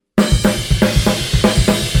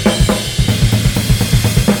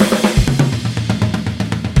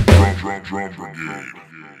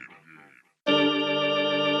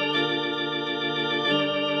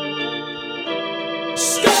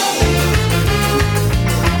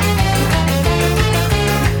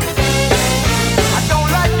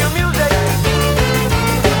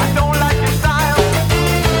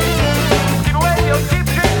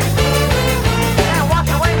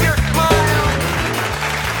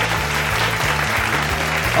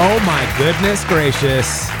Oh my goodness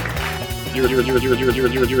gracious. You're a legend. You're a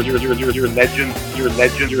legend. You're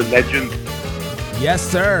a legend. Yes,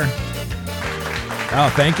 sir. Oh,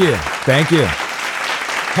 thank you. Thank you.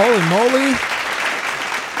 Holy moly.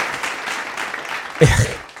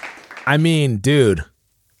 I mean, dude,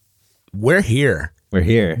 we're here. We're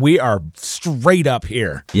here. We are straight up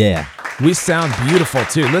here. Yeah. We sound beautiful,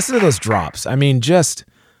 too. Listen to those drops. I mean, just...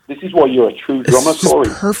 This is why you're a true drummer, Corey.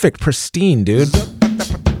 Perfect, pristine, dude.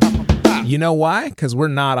 You know why? Because we're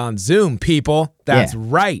not on Zoom, people. That's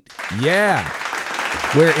right. Yeah.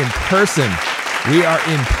 We're in person. We are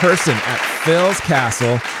in person at Phil's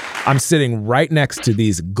Castle. I'm sitting right next to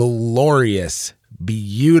these glorious,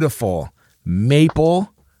 beautiful,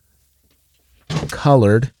 maple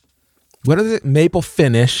colored, what is it? Maple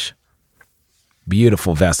finish.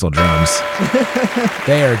 Beautiful vessel drums.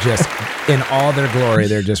 They are just in all their glory.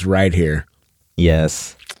 They're just right here.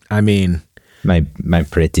 Yes. I mean, my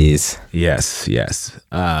pretties. Yes.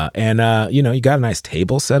 And you know, you got a nice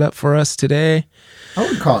table set up for us today. I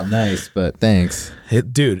wouldn't call it nice, but thanks.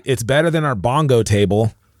 Dude, it's better than our bongo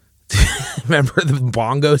table. Remember the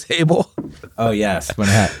bongo table? Oh, yes.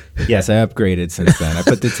 I upgraded since then. I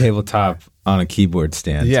put the tabletop on a keyboard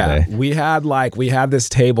stand today. We had this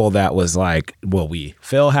table that was like,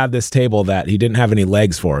 Phil had this table that he didn't have any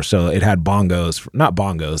legs for, so it had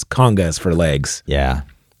congas for legs. Yeah.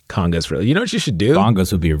 Congas for, you know what you should do?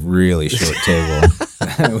 Bongos would be a really short table.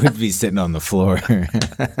 It would be sitting on the floor.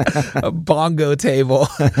 A bongo table.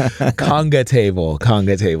 Conga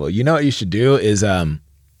table. You know what you should do is,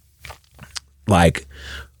 like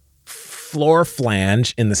floor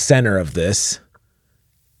flange in the center of this,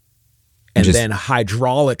 and then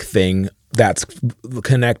hydraulic thing that's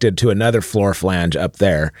connected to another floor flange up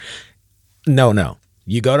there. No.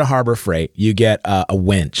 You go to Harbor Freight, you get a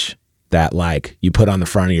winch that like you put on the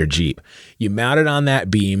front of your Jeep. You mount it on that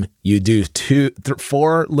beam, you do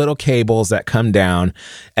 4 little cables that come down,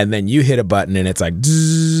 and then you hit a button and it's like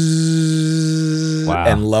wow.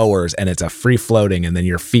 And lowers, and it's a free floating, and then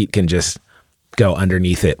your feet can just go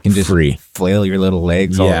underneath it. You can just free. Flail your little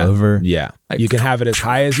legs all over. Yeah. You can have it as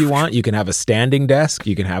high as you want. You can have a standing desk.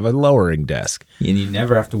 You can have a lowering desk. And you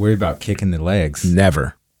never have to worry about kicking the legs.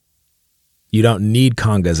 Never. You don't need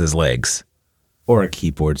congas as legs. Or a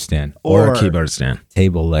keyboard stand. Or a keyboard stand.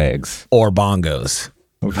 Table legs. Or bongos.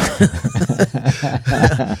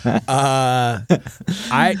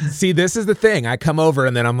 I see, this is the thing. I come over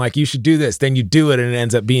and then I'm like, you should do this. Then you do it and it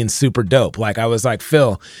ends up being super dope. Like I was like,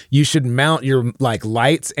 Phil, you should mount your like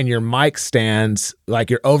lights and your mic stands,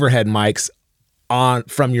 like your overhead mics on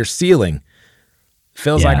from your ceiling.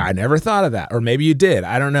 Phil's like, I never thought of that. Or maybe you did.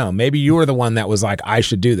 I don't know. Maybe you were the one that was like, I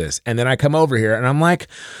should do this. And then I come over here and I'm like,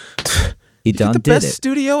 he done the did best it.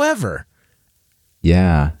 studio ever.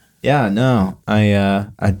 Yeah. Yeah, no.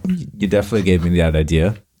 You definitely gave me that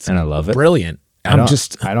idea, and I love it. Brilliant. I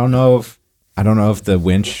don't know if the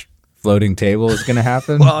winch floating table is going to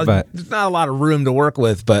happen. Well, but there's not a lot of room to work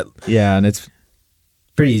with, but yeah, and it's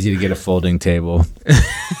pretty easy to get a folding table.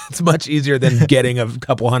 It's much easier than getting a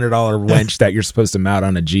couple $100 winch that you're supposed to mount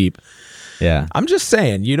on a Jeep. Yeah, I'm just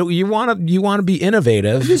saying, you want to be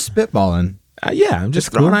innovative. I'm just spitballing. Yeah, I'm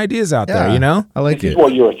just throwing ideas out there, you know? I like This it. is why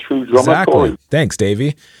you're a true drummer, Exactly. Corey. Thanks,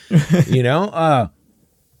 Davey. You know, I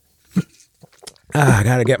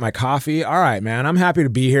got to get my coffee. All right, man. I'm happy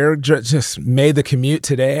to be here. Just made the commute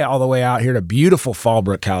today all the way out here to beautiful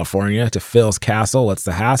Fallbrook, California, to Phil's Castle. What's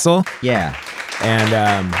the hassle? Yeah. And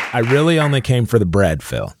I really only came for the bread,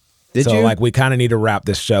 Phil. Did so, you? like, we kind of need to wrap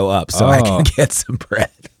this show up so I can get some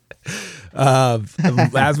bread.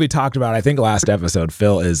 As we talked about, I think last episode,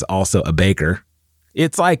 Phil is also a baker.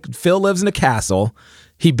 It's like Phil lives in a castle.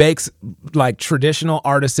 He bakes like traditional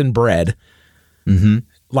artisan bread,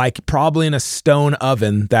 like probably in a stone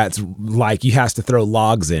oven that's like he has to throw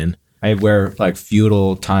logs in. I wear like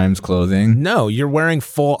feudal times clothing. No, you're wearing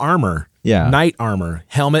full armor. Yeah. Knight armor,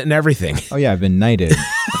 helmet and everything. Oh yeah, I've been knighted.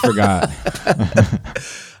 I forgot.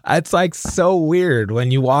 It's like so weird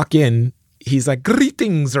when you walk in. He's like,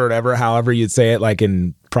 greetings or whatever, however you'd say it, like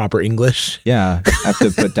in proper English. Yeah, I have to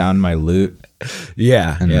put down my lute.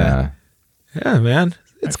 Yeah, And, yeah, man.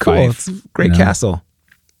 It's my cool. fife, It's a great castle.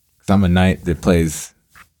 'Cause I'm a knight that plays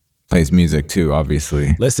music too,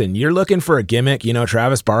 obviously. Listen, you're looking for a gimmick. You know,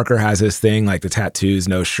 Travis Barker has his thing, like the tattoos,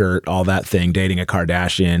 no shirt, all that thing, dating a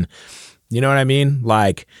Kardashian. You know what I mean?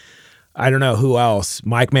 Like, I don't know who else.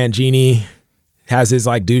 Mike Mangini has his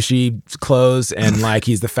like douchey clothes and like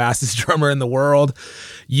he's the fastest drummer in the world.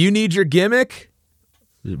 You need your gimmick?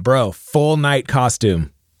 Bro, full night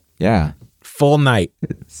costume. Yeah. Full night.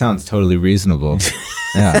 Sounds totally reasonable.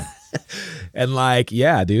 Yeah. And like,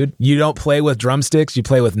 yeah, dude, you don't play with drumsticks, you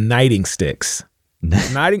play with knighting sticks.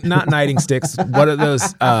 Not knighting sticks. What are those?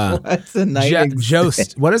 What's a knighting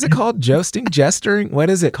stick? What is it called? Jousting? Gesturing?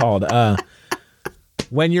 What is it called?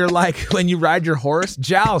 When you ride your horse,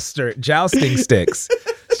 jousting sticks.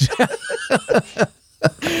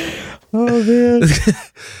 Oh man.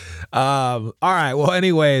 All right. Well,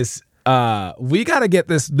 anyways, we got to get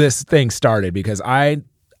this thing started because I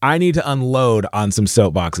need to unload on some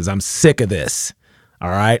soapboxes. I'm sick of this.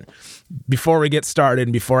 All right. Before we get started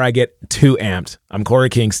and before I get too amped, I'm Corey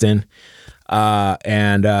Kingston,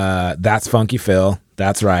 and that's Funky Phil.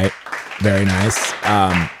 That's right. Very nice.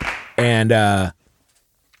 We're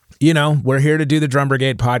here to do the Drum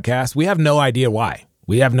Brigade podcast. We have no idea why.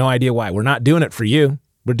 We're not doing it for you.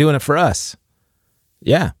 We're doing it for us.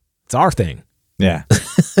 Yeah, it's our thing. Yeah.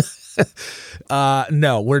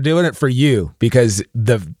 No, we're doing it for you because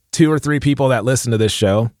the 2 or 3 people that listen to this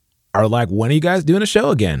show are like, when are you guys doing a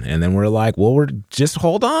show again? And then we're like, well, we're just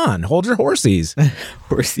hold your horsies.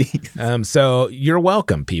 So you're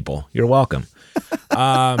welcome, people. You're welcome.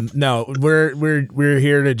 No, we're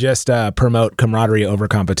here to just promote camaraderie over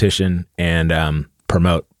competition and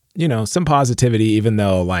promote, some positivity, even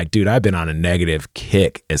though like, dude, I've been on a negative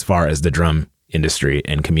kick as far as the drum industry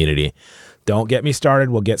and community. Don't get me started.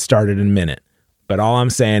 We'll get started in a minute. But all I'm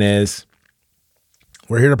saying is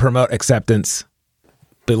we're here to promote acceptance,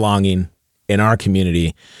 belonging in our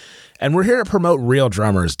community. And we're here to promote real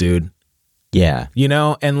drummers, dude. Yeah.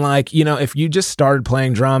 And like, if you just started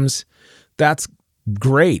playing drums, that's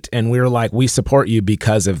great. And we're like, we support you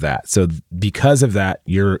because of that. So because of that,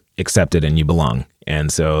 you're accepted and you belong.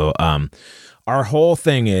 And so our whole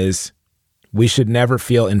thing is we should never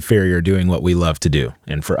feel inferior doing what we love to do.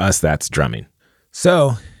 And for us, that's drumming.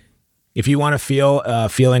 So if you want to feel a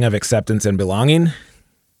feeling of acceptance and belonging,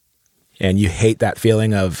 and you hate that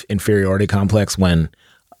feeling of inferiority complex when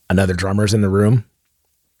another drummer's in the room,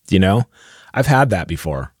 I've had that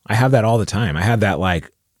before. I have that all the time. I had that I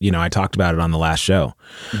talked about it on the last show.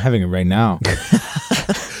 I'm having it right now.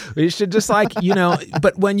 You should just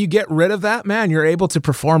but when you get rid of that, man, you're able to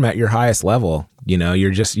perform at your highest level.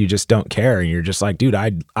 You just don't care. And you're just like, dude,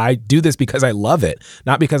 I do this because I love it,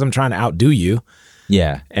 not because I'm trying to outdo you.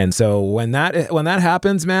 Yeah. And so when that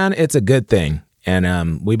happens, man, it's a good thing.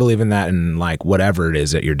 And we believe in that in like whatever it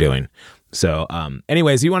is that you're doing. So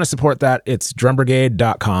anyways, you want to support that, it's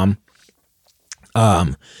drumbrigade.com.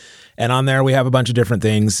 And on there we have a bunch of different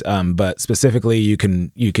things. But specifically you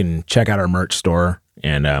can check out our merch store.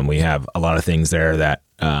 And we have a lot of things there that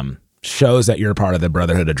shows that you're a part of the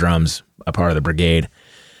Brotherhood of Drums, a part of the Brigade,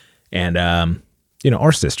 and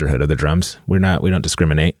or Sisterhood of the Drums. We don't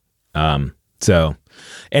discriminate. So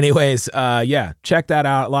anyways, check that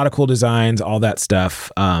out. A lot of cool designs, all that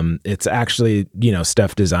stuff. It's actually,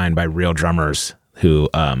 stuff designed by real drummers who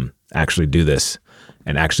actually do this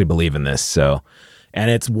and actually believe in this. So, and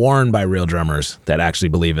it's worn by real drummers that actually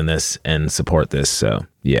believe in this and support this. So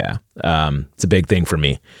yeah, it's a big thing for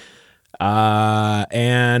me.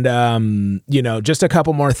 Just a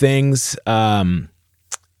couple more things.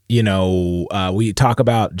 We talk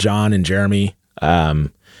about John and Jeremy,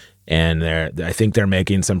 and I think they're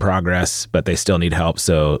making some progress, but they still need help.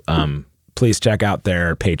 So, please check out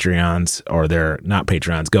their Patreons or their not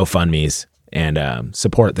Patreons, GoFundMes, and,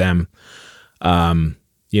 support them.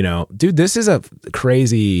 Dude, this is a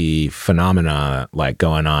crazy phenomena like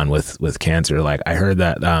going on with cancer. Like I heard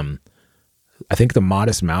that, I think the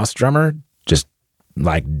Modest Mouse drummer just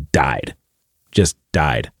died,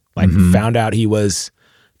 like found out he was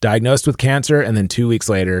diagnosed with cancer. And then 2 weeks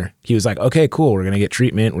later he was like, okay, cool. We're going to get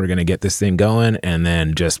treatment. We're going to get this thing going. And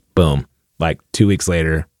then just boom, like 2 weeks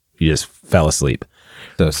later, he just fell asleep.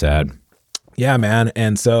 So sad. Yeah, man.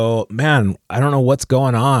 And so, man, I don't know what's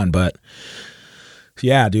going on, but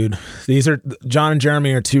yeah, dude, John and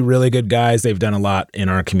Jeremy are 2 really good guys. They've done a lot in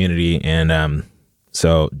our community. And,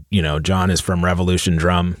 so, John is from Revolution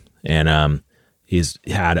Drum, and he's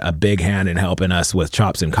had a big hand in helping us with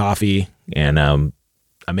Chops and Coffee and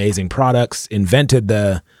amazing products, invented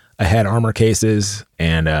the Ahead armor cases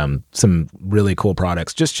and some really cool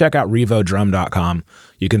products. Just check out revodrum.com.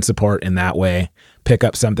 You can support in that way, pick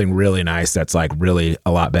up something really nice that's like really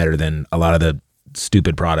a lot better than a lot of the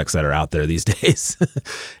stupid products that are out there these days.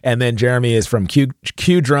 And then Jeremy is from Q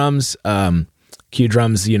Drums. Q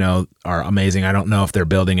Drums, are amazing. I don't know if they're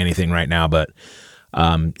building anything right now, but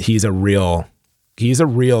he's a real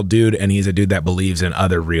dude, and he's a dude that believes in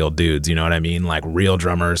other real dudes. You know what I mean? Like real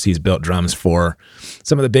drummers. He's built drums for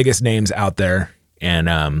some of the biggest names out there,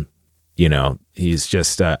 and he's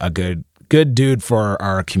just a good good dude for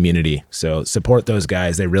our community. So support those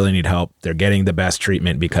guys. They really need help. They're getting the best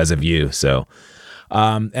treatment because of you. So,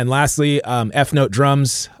 and lastly, F Note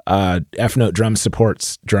Drums. F Note Drums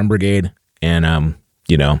supports Drum Brigade, and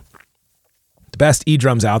you know, the best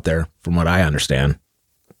drums out there, from what I understand.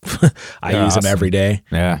 I use them every day.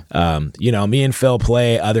 Yeah. You know, me and Phil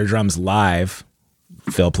play other drums live.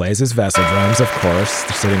 Phil plays his Vessel drums, of course.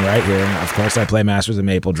 They're sitting right here. Of course, I play Masters of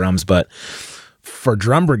Maple drums, but for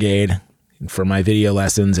Drum Brigade, for my video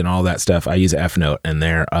lessons and all that stuff, I use F Note, and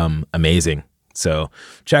they're amazing. So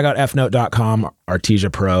check out fnote.com,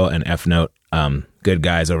 Artesia Pro and F Note. Good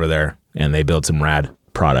guys over there, and they build some rad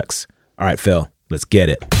products. All right, Phil, let's get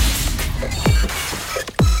it.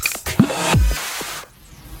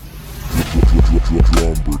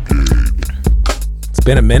 It's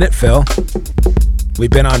been a minute, Phil. We've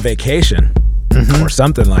been on vacation or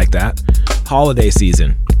something like that. Holiday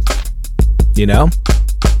season. You know?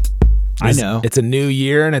 I know. It's a new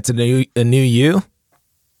year and it's a new you.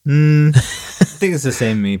 I think it's the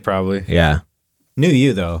same me, probably. Yeah. New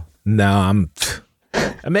you, though. No, I'm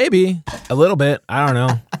maybe a little bit. I don't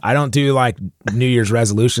know. I don't do like New Year's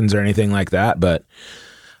resolutions or anything like that, but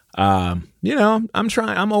you know,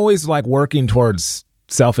 I'm always like working towards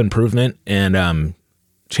self-improvement and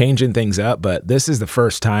changing things up, but this is the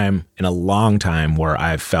first time in a long time where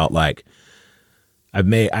I've felt like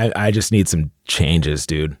I just need some changes,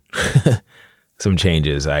 dude. Some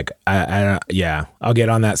changes. Like yeah, I'll get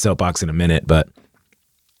on that soapbox in a minute, but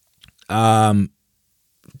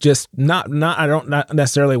just not I don't not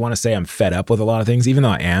necessarily want to say I'm fed up with a lot of things, even though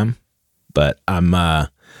I am, but I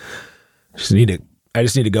just need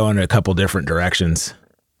to go in a couple different directions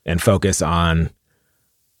and focus on,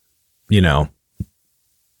 you know,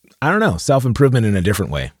 I don't know, self-improvement in a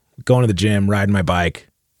different way. Going to the gym, riding my bike,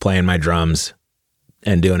 playing my drums,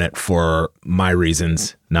 and doing it for my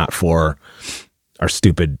reasons, not for our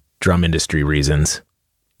stupid drum industry reasons.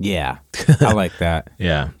 Yeah. I like that.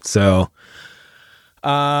 Yeah. So,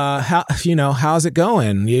 how's it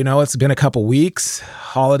going? You know, it's been a couple weeks,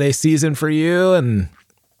 holiday season for you, and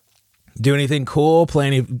do anything cool?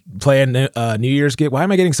 Play a New Year's gig? Why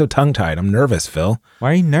am I getting so tongue-tied? I'm nervous, Phil.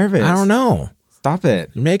 Why are you nervous? I don't know. Stop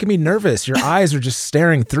it. You're making me nervous. Your eyes are just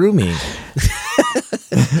staring through me.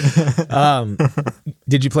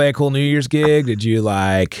 Did you play a cool New Year's gig? Did you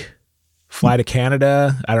like fly to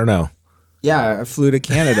Canada? I don't know. Yeah, I flew to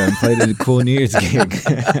Canada and played a cool New Year's gig.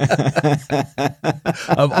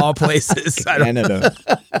 Of all places. Canada.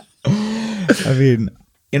 I mean,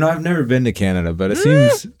 you know, I've never been to Canada, but it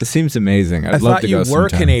seems amazing. I'd love to go sometime. I thought you were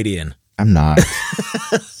Canadian. I'm not.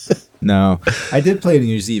 No, I did play a New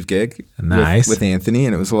Year's Eve gig. Nice. With Anthony,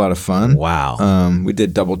 and it was a lot of fun. Wow. We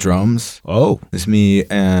did double drums. Oh. It's me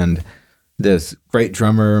and this great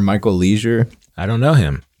drummer, Michael Leisure. I don't know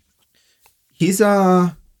him. He's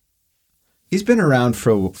been around for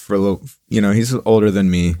a little, you know, he's older than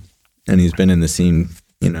me, and he's been in the scene,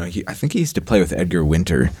 you know, I think he used to play with Edgar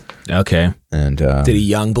Winter. Okay. And did he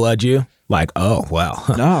young blood you? Like, oh, well,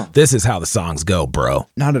 no, this is how the songs go, bro.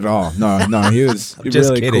 Not at all. No, he was just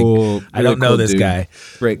really kidding. Cool. Really I don't know this dude. guy.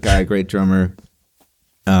 Great guy, great drummer.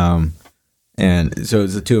 And so it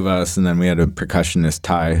was the two of us, and then we had a percussionist,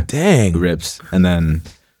 Ty. Dang. Who rips, and then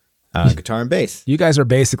guitar and bass. You guys are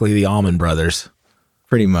basically the Allman Brothers.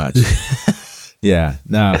 Pretty much. Yeah.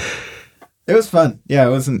 No. It was fun. Yeah,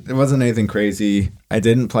 it wasn't anything crazy. I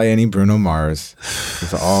didn't play any Bruno Mars. It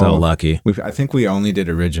was all, so lucky. I think we only did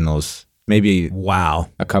originals. Maybe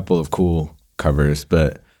a couple of cool covers,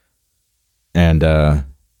 but it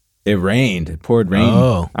rained. It poured rain.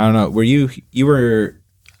 Oh. I don't know. Were you were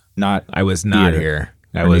not? I was not here.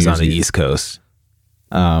 I was on the East Coast.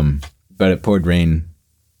 But it poured rain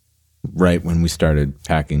right when we started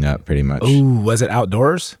packing up, pretty much. Ooh, was it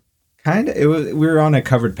outdoors? Kind of. It was. We were on a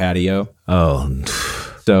covered patio. Oh,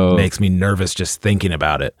 so makes me nervous just thinking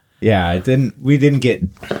about it. Yeah, we didn't get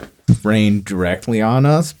rain directly on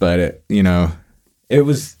us, but it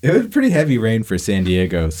was pretty heavy rain for San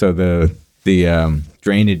Diego. So the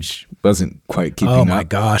drainage wasn't quite keeping up. Oh my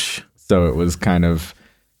gosh! So it was kind of,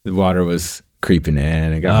 the water was creeping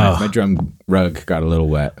in. It got my drum rug got a little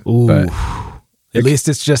wet. Ooh. But at least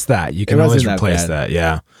it's just that. You can always replace that.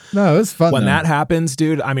 Yeah. No, it was fun. When that happens,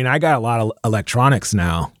 dude, I mean, I got a lot of electronics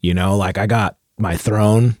now, you know, like I got my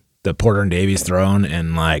throne, the Porter and Davies throne,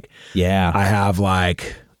 and like, yeah, I have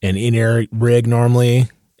like an in-ear rig normally.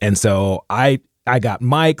 And so I got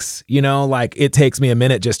mics, you know, like it takes me a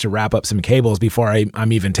minute just to wrap up some cables before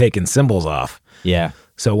I'm even taking cymbals off. Yeah.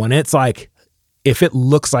 So when it's like, if it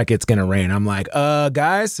looks like it's going to rain, I'm like,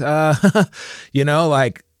 guys, you know,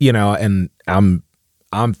 like, you know, and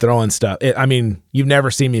I'm throwing stuff. I mean, you've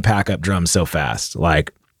never seen me pack up drums so fast.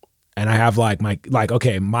 Like, and I have like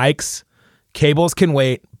okay, mics, cables can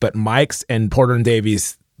wait, but mics and Porter and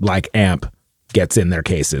Davies like amp gets in their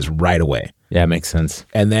cases right away. Yeah, it makes sense.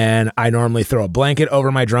 And then I normally throw a blanket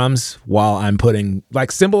over my drums while I'm putting,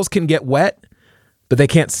 like, cymbals can get wet, but they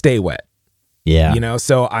can't stay wet. Yeah. You know,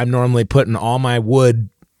 so I'm normally putting all my wood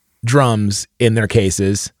drums in their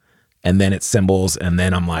cases, and then it's cymbals, and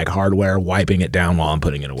then I'm like hardware wiping it down while I'm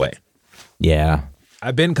putting it away. Yeah.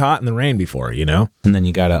 I've been caught in the rain before, you know? And then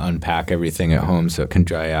you got to unpack everything at home so it can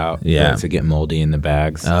dry out. Yeah. To get moldy in the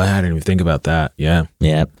bags. Oh, I didn't even think about that. Yeah.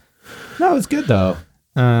 Yeah. No, it was good though.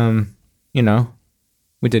 You know,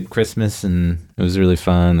 we did Christmas and it was really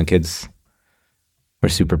fun. The kids were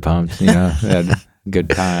super pumped, you know, they had a good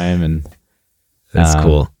time and that's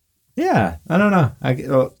cool. Yeah. I don't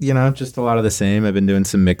know. You know, just a lot of the same. I've been doing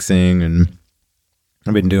some mixing and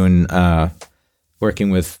I've been doing, working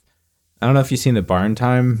with, I don't know if you've seen the Barn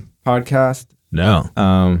Time podcast.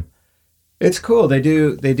 No. It's cool. They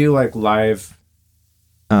do like live,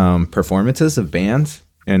 performances of bands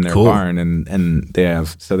in their barn and they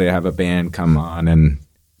have a band come on and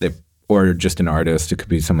or just an artist. It could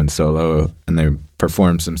be someone solo and they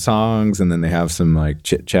perform some songs and then they have some like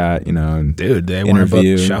chit chat, you know, and dude, they want to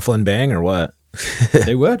book Shuffle and Bang or what?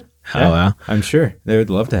 They would. Oh, wow. I'm sure they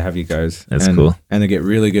would love to have you guys. That's cool. And they get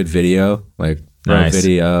really good video, like nice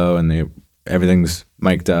video and everything's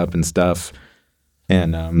mic'd up and stuff.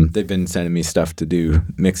 And they've been sending me stuff to do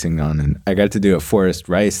mixing on, and I got to do a Forrest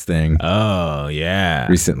Rice thing. Oh yeah,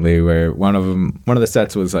 recently, where one of the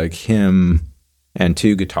sets was like him and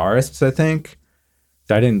two guitarists, I think.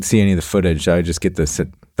 So I didn't see any of the footage. I just get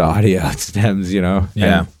the audio stems, you know.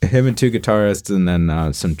 Yeah, and him and two guitarists, and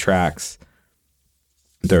then some tracks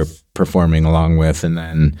they're performing along with, and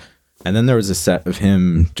then there was a set of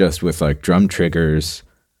him just with like drum triggering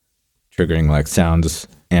like sounds,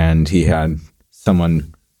 and he had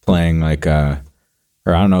someone playing like or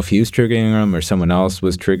I don't know if he was triggering them or someone else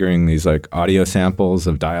was triggering these like audio samples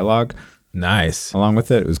of dialogue. Nice. Along with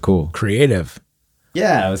it was cool. Creative.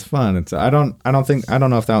 Yeah, it was fun. I don't know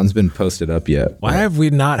if that one's been posted up yet. Why have we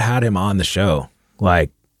not had him on the show? Like,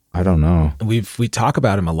 I don't know. We talk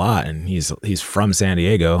about him a lot, and he's from San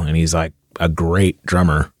Diego, and he's like a great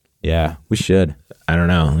drummer. Yeah, we should. I don't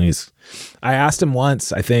know. I asked him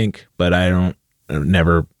once, I think, but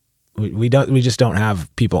we just don't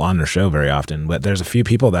have people on their show very often. But there's a few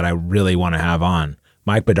people that I really want to have on.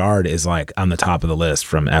 Mike Bedard is like on the top of the list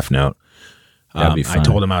from F Note. That'd be fun. I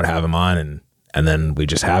told him I would have him on, and then we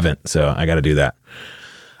just haven't. So I got to do that.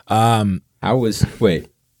 Wait,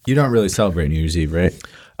 you don't really celebrate New Year's Eve, right?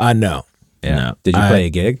 No. Yeah. No. Did you play a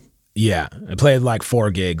gig? Yeah, I played like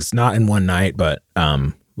 4 gigs, not in one night, but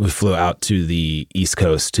we flew out to the East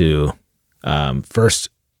Coast to I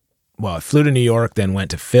flew to New York, then went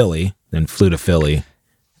to Philly, then flew to Philly,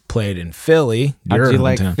 played in Philly. How'd you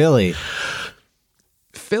like Philly?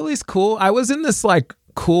 Philly's cool. I was in this like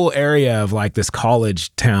cool area of like this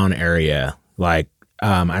college town area. Like,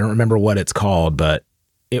 I don't remember what it's called, but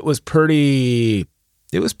it was pretty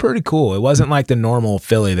cool. It wasn't like the normal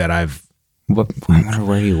Philly that I wonder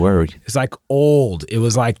where you were. It's like old. It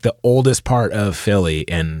was like the oldest part of Philly.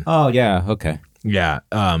 And oh yeah. Okay. Yeah.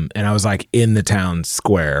 And I was like in the town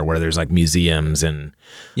square where there's like museums and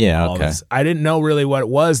all this. I didn't know really what it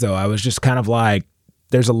was though. I was just kind of like,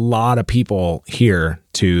 there's a lot of people here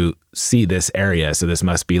to see this area. So this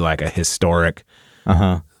must be like a historic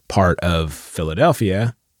part of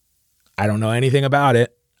Philadelphia. I don't know anything about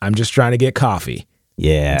it. I'm just trying to get coffee.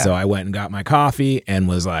 Yeah. And so I went and got my coffee and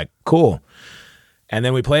was like, cool. And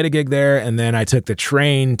then we played a gig there. And then I took the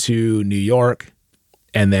train to New York.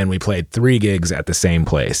 And then we played 3 gigs at the same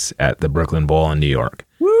place at the Brooklyn Bowl in New York.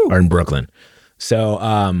 Woo! Or in Brooklyn. So,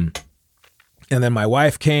 and then my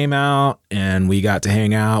wife came out and we got to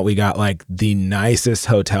hang out. We got like the nicest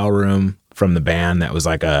hotel room from the band that was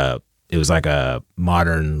like it was like a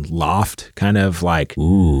modern loft kind of like,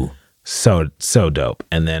 ooh, so dope.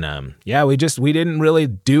 And then, we didn't really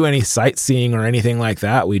do any sightseeing or anything like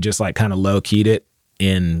that. We just like kind of low keyed it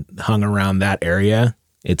and hung around that area.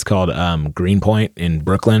 It's called Greenpoint in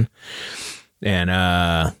Brooklyn, and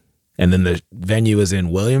then the venue is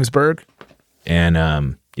in Williamsburg,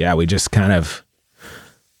 and we just kind of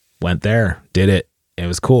went there, did it. It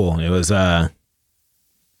was cool. It was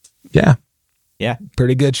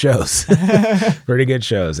pretty good shows, pretty good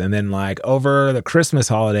shows. And then like over the Christmas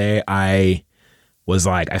holiday, I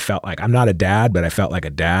felt like I'm not a dad, but I felt like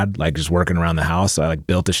a dad, like just working around the house. So I like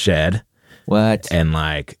built a shed. What? And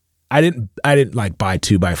like. I didn't like buy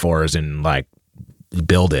 2x4s and like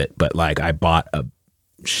build it, but like I bought a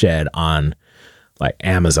shed on like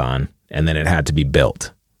Amazon, and then it had to be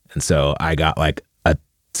built. And so I got like a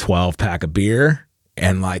 12 pack of beer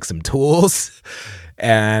and like some tools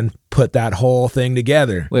and put that whole thing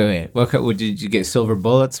together. Wait. What did you get? Silver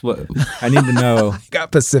bullets? What? I need to know. I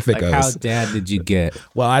got Pacificos. Like how dad did you get?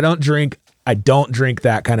 Well, I don't drink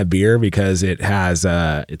that kind of beer because it has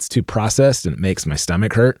it's too processed and it makes my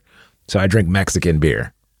stomach hurt. So I drink Mexican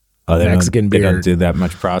beer. Oh, they don't do that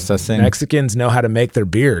much processing? Mexicans know how to make their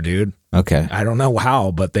beer, dude. Okay. I don't know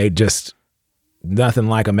how, but they just, nothing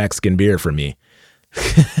like a Mexican beer for me.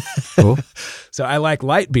 Cool. So I like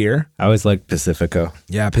light beer. I always like Pacifico.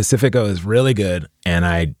 Yeah, Pacifico is really good.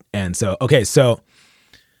 So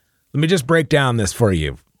let me just break down this for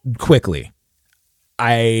you quickly.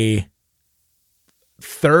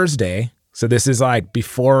 Thursday, so this is like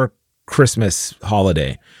before Christmas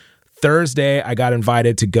holiday. Thursday, I got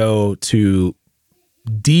invited to go to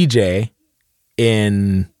DJ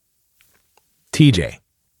in TJ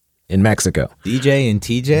in Mexico. DJ and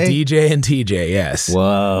TJ? DJ and TJ, yes.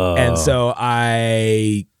 Whoa. And so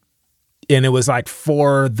it was like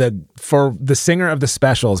for the singer of the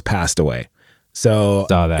Specials passed away. So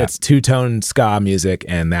it's two-tone ska music,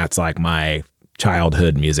 and that's like my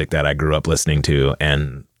childhood music that I grew up listening to,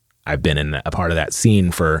 and I've been a part of that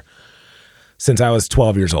scene since I was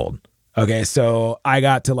 12 years old. Okay, so I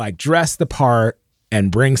got to like dress the part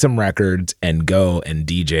and bring some records and go and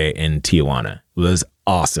DJ in Tijuana. It was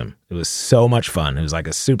awesome. It was so much fun. It was like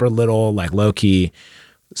a super little, like low-key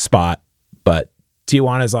spot, but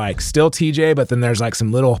Tijuana is like still TJ, but then there's like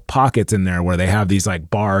some little pockets in there where they have these like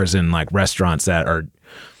bars and like restaurants that are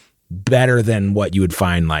better than what you would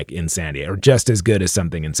find like in San Diego, or just as good as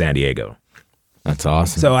something in San Diego. That's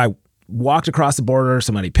awesome. So I walked across the border.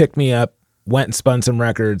 Somebody picked me up, went and spun some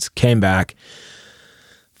records, came back.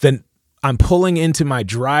 Then I'm pulling into my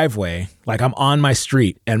driveway, like I'm on my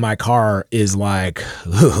street, and my car is like,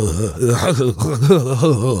 oh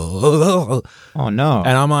no.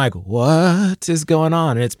 And I'm like, what is going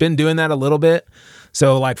on? And it's been doing that a little bit.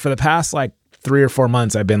 So like for the past like 3 or 4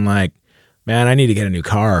 months, I've been like, man, I need to get a new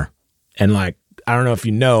car. And like, I don't know if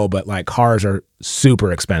you know, but like cars are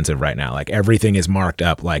super expensive right now. Like everything is marked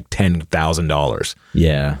up like $10,000.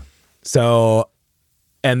 Yeah. So,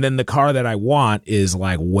 and then the car that I want is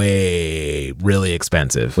like really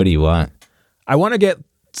expensive. What do you want? I want to get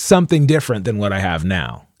something different than what I have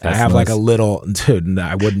now. I have like a little, dude,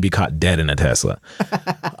 I wouldn't be caught dead in a Tesla.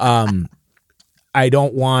 I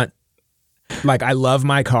don't want, like, I love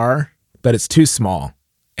my car, but it's too small.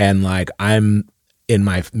 And like, I'm in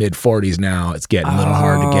my mid 40s now. It's getting a little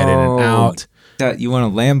hard to get in and out. You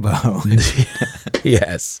want a Lambo?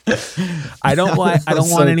 Yes. I don't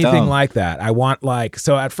want anything like that. I want like,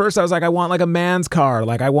 so at first I was like, I want like a man's car.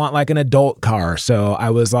 Like I want like an adult car. So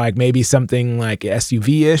I was like, maybe something like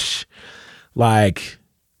SUV-ish, like,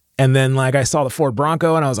 and then like I saw the Ford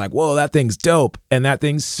Bronco and I was like, whoa, that thing's dope. And that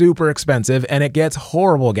thing's super expensive and it gets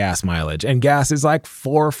horrible gas mileage, and gas is like $4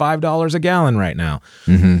 or $5 a gallon right now.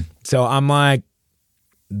 Mm-hmm. So I'm like,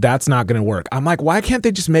 that's not going to work. I'm like, why can't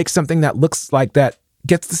they just make something that looks like that,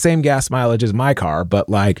 gets the same gas mileage as my car, but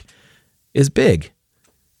like is big?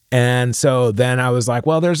 And so then I was like,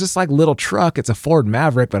 well, there's this like little truck. It's a Ford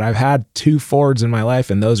Maverick, but I've had 2 Fords in my life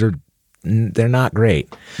and they're not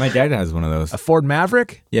great. My dad has one of those. A Ford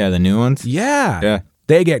Maverick? Yeah, the new ones. Yeah.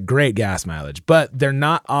 They get great gas mileage, but they're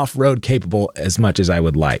not off-road capable as much as I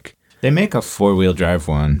would like. They make a 4-wheel drive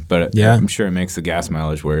one, but yeah, I'm sure it makes the gas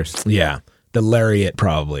mileage worse. Yeah. The Lariat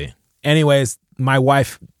probably. Anyways, my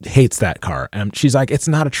wife hates that car. And she's like, it's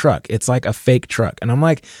not a truck. It's like a fake truck. And I'm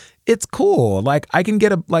like, it's cool. Like I can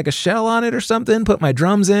get a shell on it or something, put my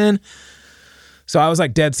drums in. So I was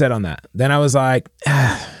like dead set on that. Then I was like,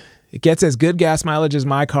 it gets as good gas mileage as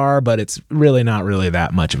my car, but it's really not really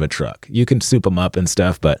that much of a truck. You can soup them up and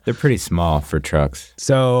stuff, but they're pretty small for trucks.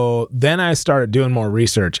 So then I started doing more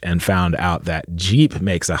research and found out that Jeep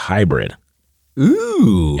makes a hybrid.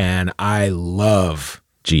 Ooh. And I love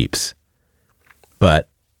Jeeps. But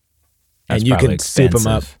That's and you can expensive. soup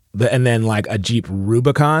them up. And then like a Jeep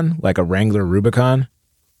Rubicon, like a Wrangler Rubicon,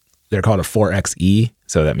 they're called a 4xe,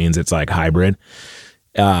 so that means it's like hybrid.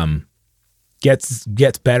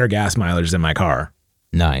 Gets better gas mileage than my car.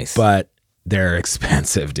 Nice. But they're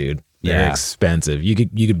expensive, dude. They're expensive. You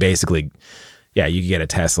could basically, you could get a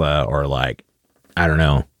Tesla, or like, I don't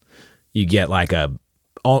know, you get like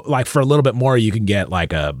for a little bit more, you can get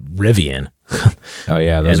like a Rivian. Oh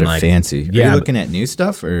yeah, those are like, fancy. Are you looking at new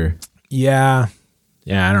stuff or? Yeah,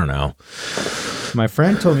 I don't know. My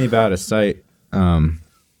friend told me about a site or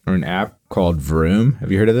an app called Vroom.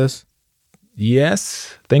 Have you heard of this?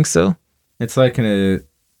 Yes, think so. It's like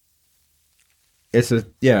It's a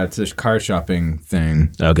car shopping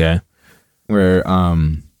thing. Okay. Where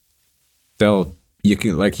you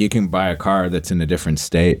can buy a car that's in a different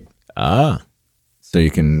state. Ah. So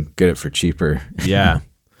you can get it for cheaper. Yeah.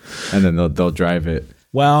 And then they'll drive it.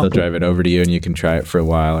 Well, they'll drive it over to you and you can try it for a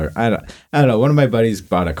while. Or I don't know. One of my buddies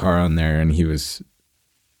bought a car on there and he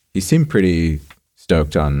seemed pretty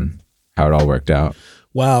stoked on how it all worked out.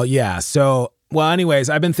 Well, yeah. So, anyways,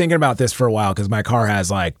 I've been thinking about this for a while because my car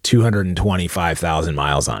has like 225,000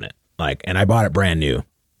 miles on it. And I bought it brand new.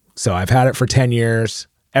 So I've had it for 10 years.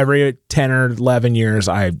 Every 10 or 11 years,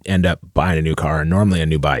 I end up buying a new car and normally a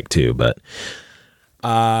new bike too. But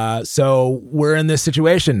so we're in this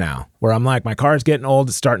situation now where I'm like, my car's getting old,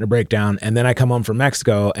 it's starting to break down. And then I come home from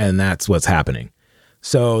Mexico and that's what's happening.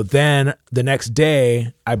 So then the next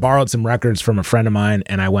day I borrowed some records from a friend of mine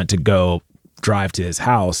and I went to go drive to his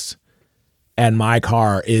house and my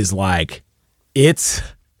car is like, it's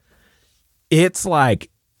like,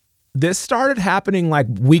 this started happening like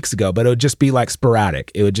weeks ago, but it would just be like sporadic.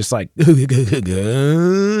 It would just like,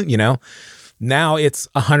 you know, now it's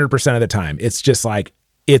 100% of the time. It's just like,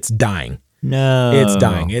 it's dying. No, it's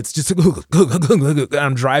dying. It's just,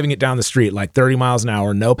 I'm driving it down the street like 30 miles an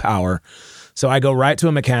hour, no power. So I go right to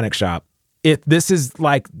a mechanic shop. This is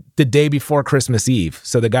like the day before Christmas Eve.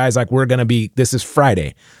 So the guy's like, this is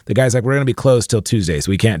Friday. The guy's like, we're going to be closed till Tuesday.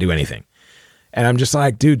 So we can't do anything. And I'm just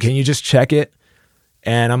like, dude, can you just check it?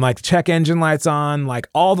 And I'm like, check engine lights on, like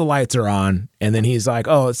all the lights are on. And then he's like,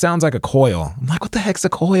 oh, it sounds like a coil. I'm like, what the heck's a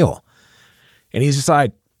coil? And he's just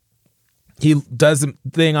like, he does the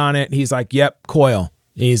thing on it. He's like, yep, coil.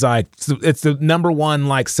 And he's like, it's the number one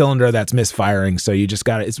like cylinder that's misfiring. So you just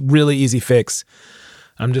got it. It's really easy fix.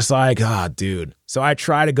 I'm just like, dude. So I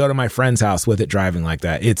try to go to my friend's house with it driving like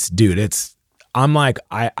that. I'm like,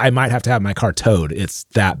 I might have to have my car towed. It's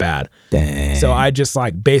that bad. Dang. So I just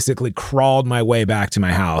like basically crawled my way back to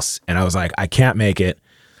my house and I was like, I can't make it.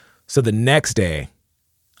 So the next day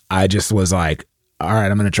I just was like, all right,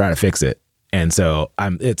 I'm going to try to fix it. And so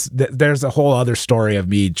there's a whole other story of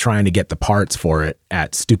me trying to get the parts for it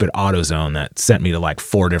at stupid AutoZone that sent me to like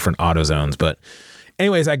 4 different AutoZones. But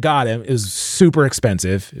anyways, I got him. It was super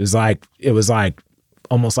expensive. It was like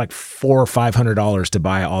almost like $400 or $500 to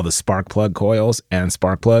buy all the spark plug coils and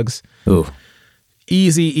spark plugs. Ooh.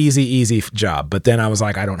 Easy job. But then I was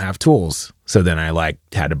like, I don't have tools. So then I like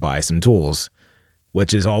had to buy some tools,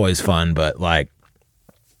 which is always fun. But like,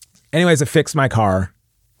 anyways, I fixed my car,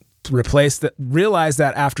 realized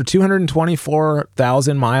that after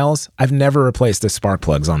 224,000 miles, I've never replaced the spark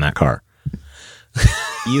plugs on that car.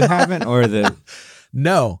 You haven't, or the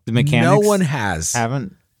mechanics? No one has.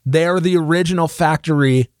 Haven't? They're the original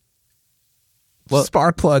factory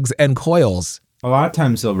spark plugs and coils. A lot of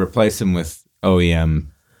times they'll replace them with OEM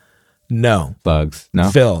plugs. No?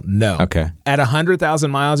 Phil, no. Okay. At 100,000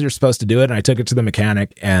 miles, you're supposed to do it. And I took it to the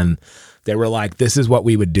mechanic and they were like, this is what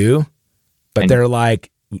we would do. But they're like,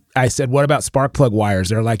 I said, what about spark plug wires?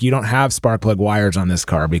 They're like, you don't have spark plug wires on this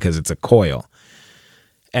car because it's a coil.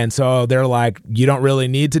 And so they're like, you don't really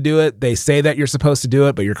need to do it. They say that you're supposed to do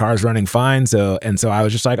it, but your car's running fine. So I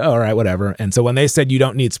was just like, oh, all right, whatever. And so when they said you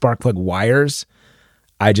don't need spark plug wires,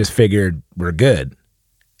 I just figured we're good.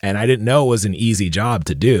 And I didn't know it was an easy job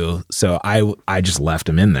to do. So I just left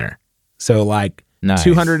them in there. So like nice.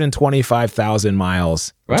 225,000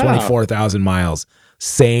 miles, wow. 24,000 miles,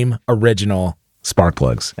 same original spark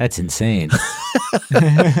plugs. That's insane.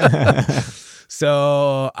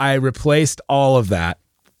 So I replaced all of that.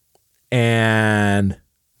 And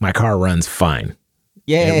my car runs fine.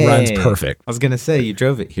 Yay. It runs perfect. I was going to say, you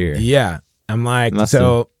drove it here. Yeah. I'm like,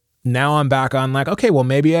 now I'm back on like, okay, well,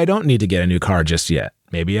 maybe I don't need to get a new car just yet.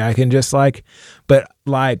 Maybe I can just but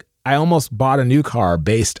I almost bought a new car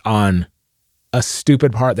based on a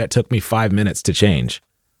stupid part that took me 5 minutes to change.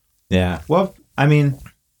 Yeah. Well, I mean,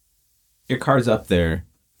 your car's up there.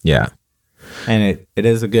 Yeah. And it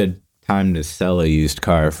is a good time to sell a used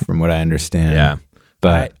car from what I understand. Yeah.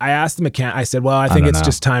 But I asked the mechanic, I said, well, I think it's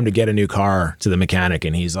just time to get a new car to the mechanic.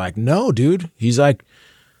 And he's like, no, dude. He's like,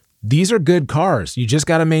 these are good cars. You just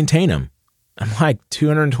got to maintain them. I'm like,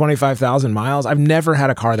 225,000 miles? I've never had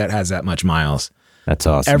a car that has that much miles. That's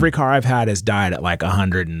awesome. Every car I've had has died at like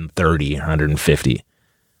 130, 150.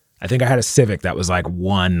 I think I had a Civic that was like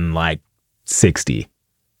 160.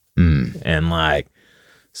 And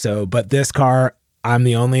but this car, I'm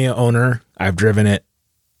the only owner. I've driven it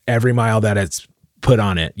every mile that it's put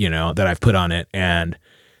on it, that I've put on it, and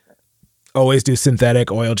always do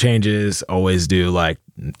synthetic oil changes, always do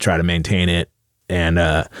try to maintain it. And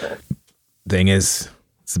thing is,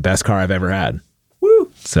 it's the best car I've ever had.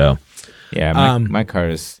 Woo! So yeah, one of my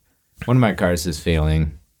cars is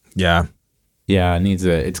failing. Yeah. Yeah,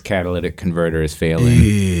 its catalytic converter is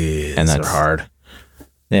failing. And that's hard.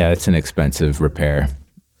 Yeah, it's an expensive repair.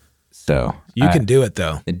 So you can do it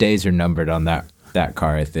though. The days are numbered on that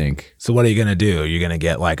car, I think. So what are you gonna do? You're gonna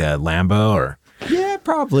get like a Lambo or? Yeah,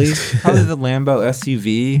 probably the Lambo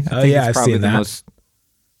SUV. I've seen that.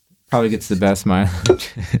 Probably gets the best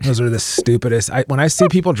mileage. Those are the stupidest. When I see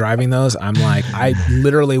people driving those, I'm like, I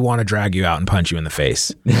literally want to drag you out and punch you in the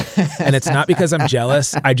face. And it's not because I'm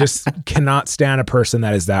jealous. I just cannot stand a person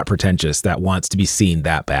that is that pretentious, that wants to be seen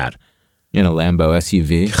that bad. In a Lambo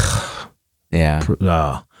SUV?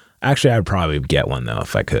 Yeah. Actually, I'd probably get one, though,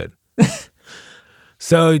 if I could.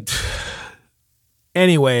 So,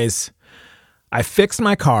 anyways, I fixed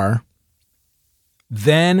my car.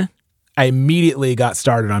 Then I immediately got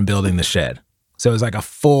started on building the shed. So it was like a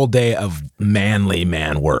full day of manly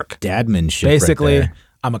man work. Dadmanship. Basically, right there.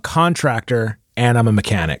 I'm a contractor and I'm a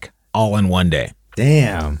mechanic all in one day.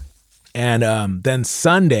 Damn. And then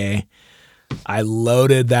Sunday, I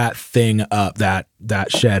loaded that thing up, that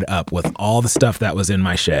shed up with all the stuff that was in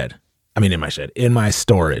my shed. In my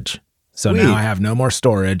storage. So now I have no more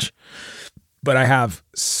storage, but I have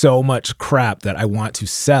so much crap that I want to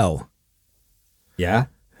sell. Yeah?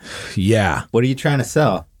 Yeah. What are you trying to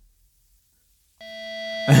sell?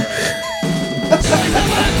 I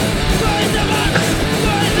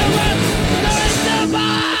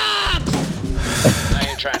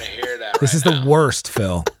ain't trying to hear that. This is the worst,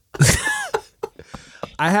 Phil.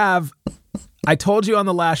 I told you on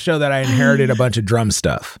the last show that I inherited a bunch of drum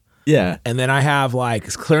stuff. Yeah. And then I have like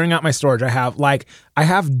clearing out my storage. I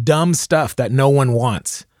have dumb stuff that no one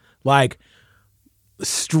wants. Like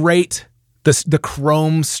straight the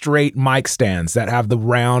chrome straight mic stands that have the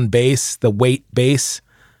round base, the weight base.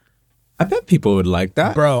 I bet people would like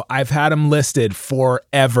that. Bro, I've had them listed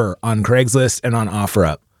forever on Craigslist and on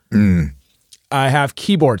OfferUp. I have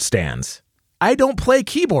keyboard stands. I don't play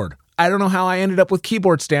keyboard. I don't know how I ended up with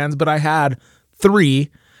keyboard stands, but I had 3.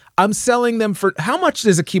 I'm selling them for, how much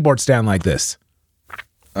is a keyboard stand like this?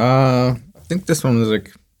 I think this one was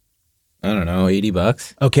like, I don't know,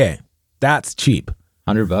 $80. Okay, that's cheap.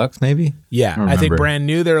 $100 maybe? Yeah, I think brand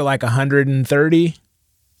new they're like 130.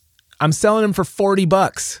 I'm selling them for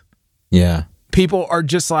 $40. Yeah. People are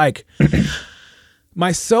just like,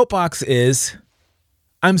 my soapbox is,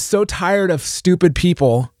 I'm so tired of stupid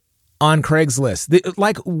people on Craigslist.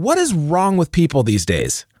 Like, what is wrong with people these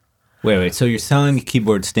days? Wait. So you're selling a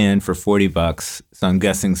keyboard stand for $40. So I'm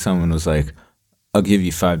guessing someone was like, I'll give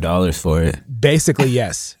you $5 for it. Basically,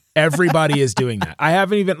 yes. Everybody is doing that. I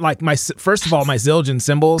haven't even, like, first of all, my Zildjian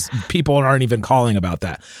cymbals, people aren't even calling about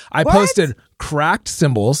that. I posted cracked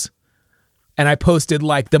cymbals, and I posted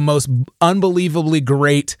like the most unbelievably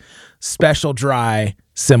great special dry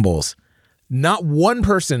cymbals. Not one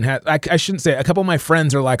person had, I shouldn't say, a couple of my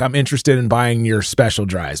friends are like, I'm interested in buying your special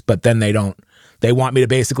dries, but then they want me to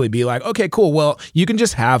basically be like, okay, cool. Well, you can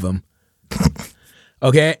just have them.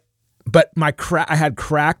 Okay. But I had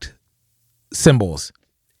cracked cymbals.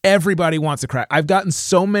 Everybody wants a crack. I've gotten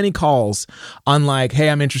so many calls on like, hey,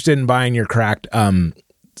 I'm interested in buying your cracked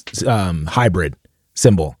hybrid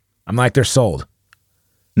cymbal. I'm like, they're sold.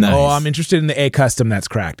 Nice. Oh, I'm interested in the A custom that's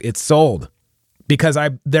cracked. It's sold because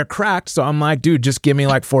they're cracked. So I'm like, dude, just give me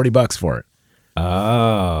like $40 for it.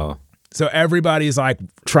 Oh. So everybody's like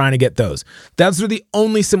trying to get those. Those are the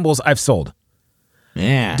only cymbals I've sold.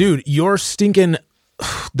 Yeah. Dude, you're stinking.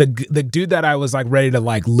 The dude that I was like ready to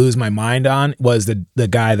like lose my mind on was the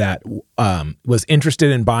guy that was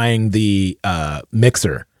interested in buying the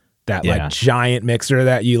mixer, that like giant mixer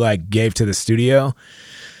that you like gave to the studio.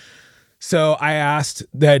 So I asked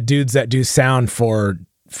the dudes that do sound for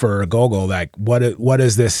Gogol, like, what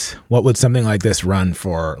is this? What would something like this run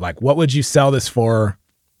for? Like, what would you sell this for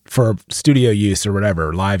studio use or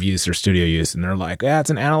whatever, live use or studio use? And they're like, yeah,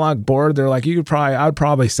 it's an analog board. They're like, I would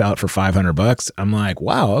probably sell it for $500. I'm like,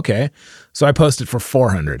 wow, okay. So I posted for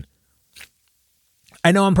 $400.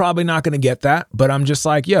 I know I'm probably not going to get that, but I'm just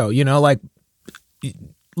like, yo, like,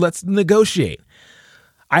 let's negotiate.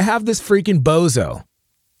 I have this freaking bozo.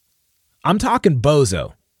 I'm talking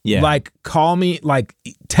bozo. Yeah. Like, call me, like,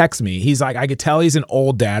 text me. He's like, I could tell he's an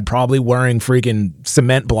old dad, probably wearing freaking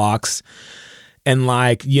cement blocks and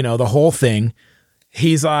like, the whole thing.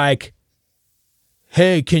 He's like,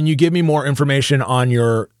 hey, can you give me more information on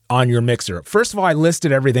your mixer? First of all, I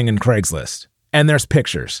listed everything in Craigslist and there's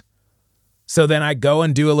pictures. So then I go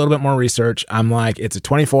and do a little bit more research. I'm like, it's a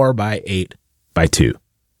 24 by 8 by 2.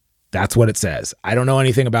 That's what it says. I don't know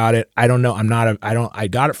anything about it. I don't know. I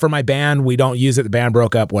got it for my band. We don't use it. The band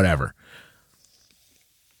broke up, whatever.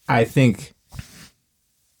 I think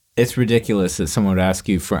it's ridiculous that someone would ask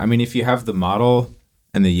you for, I mean, if you have the model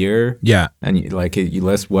and the year. Yeah. And you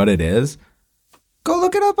list what it is. Go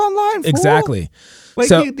look it up online. Fool. Exactly. Like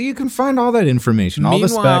so, you can find all that information, all the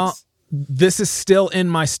specs. This is still in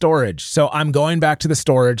my storage. So I'm going back to the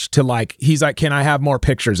storage to he's like, can I have more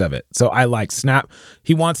pictures of it? So I snap.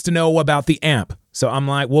 He wants to know about the amp. So I'm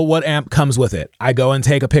like, well, what amp comes with it? I go and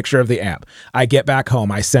take a picture of the amp. I get back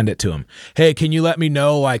home. I send it to him. Hey, can you let me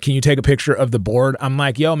know, can you take a picture of the board? I'm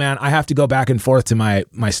like, yo, man, I have to go back and forth to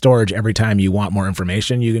my storage every time you want more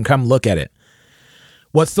information. You can come look at it.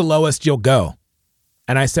 What's the lowest you'll go?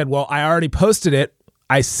 And I said, well, I already posted it.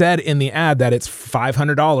 I said in the ad that it's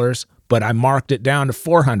 $500, but I marked it down to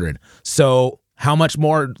 $400. So how much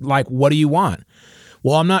more, what do you want?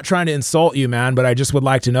 Well, I'm not trying to insult you, man, but I just would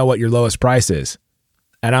like to know what your lowest price is.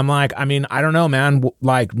 And I'm like, I mean, I don't know, man,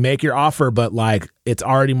 make your offer, but it's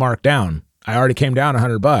already marked down. I already came down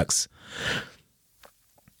 $100.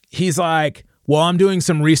 He's like, well, I'm doing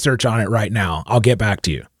some research on it right now. I'll get back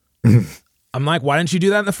to you. I'm like, why didn't you do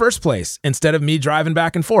that in the first place instead of me driving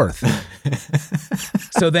back and forth?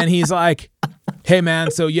 So then he's like, hey,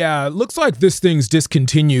 man, so yeah, it looks like this thing's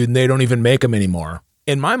discontinued and they don't even make them anymore.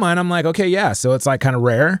 In my mind, I'm like, okay, yeah, so it's kind of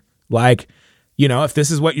rare. If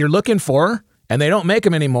this is what you're looking for and they don't make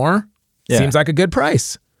them anymore, seems like a good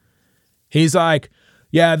price. He's like,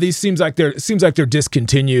 yeah, these seems like they're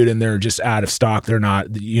discontinued and they're just out of stock. They're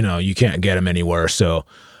not, you can't get them anywhere. So,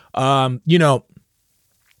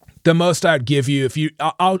 the most I'd give you,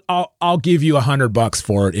 I'll give you $100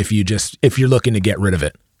 for it if you're looking to get rid of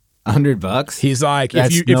it. $100? He's like,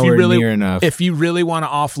 if you really want to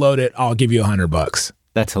offload it, I'll give you $100.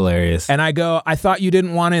 That's hilarious. And I go, I thought you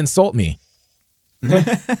didn't want to insult me.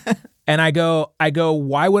 And I go,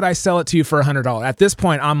 why would I sell it to you for $100? At this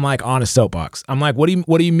point, I'm on a soapbox. I'm like, what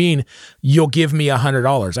do you mean you'll give me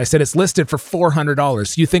 $100? I said, it's listed for $400.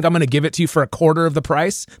 So you think I'm going to give it to you for a quarter of the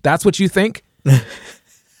price? That's what you think?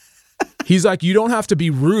 He's like, you don't have to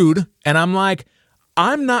be rude. And I'm like,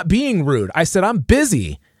 I'm not being rude. I said, I'm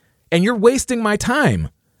busy and you're wasting my time.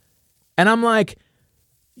 And I'm like,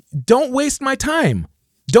 don't waste my time.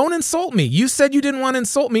 Don't insult me. You said you didn't want to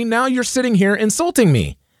insult me. Now you're sitting here insulting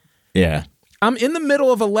me. Yeah. I'm in the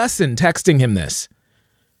middle of a lesson texting him this.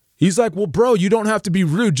 He's like, well, bro, you don't have to be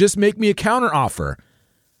rude. Just make me a counter offer.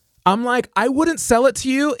 I'm like, I wouldn't sell it to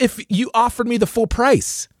you if you offered me the full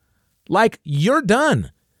price. You're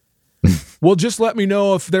done. Well, just let me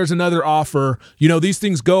know if there's another offer. These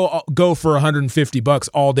things go for $150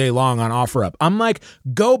 all day long on OfferUp. I'm like,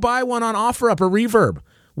 go buy one on OfferUp or Reverb.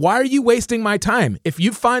 Why are you wasting my time? If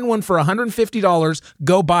you find one for $150,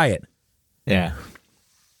 go buy it. Yeah.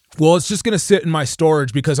 Well, it's just going to sit in my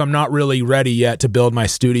storage because I'm not really ready yet to build my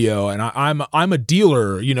studio. And I'm a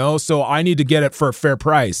dealer, so I need to get it for a fair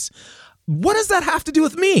price. What does that have to do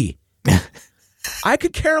with me? I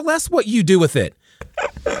could care less what you do with it.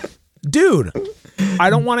 Dude, I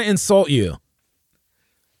don't want to insult you.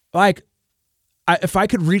 If I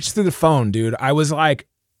could reach through the phone, dude, I was like,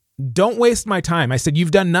 don't waste my time. I said, you've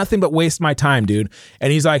done nothing but waste my time, dude.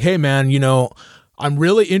 And he's like, hey, man, I'm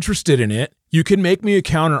really interested in it. You can make me a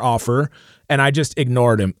counter offer. And I just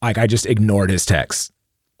ignored him. I just ignored his text.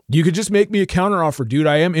 You could just make me a counter offer, dude.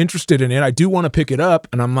 I am interested in it. I do want to pick it up.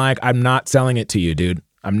 And I'm like, I'm not selling it to you, dude.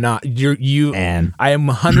 I'm not. And I am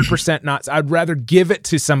 100% not. I'd rather give it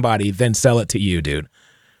to somebody than sell it to you, dude.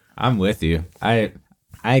 I'm with you. I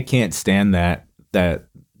can't stand that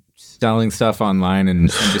selling stuff online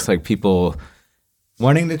and just people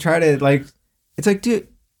wanting to try to it's like, dude.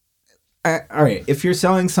 All right, if you're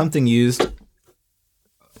selling something used,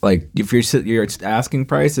 if your asking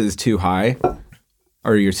price is too high,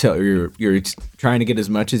 or you're trying to get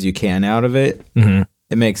as much as you can out of it,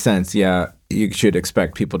 it makes sense. Yeah. You should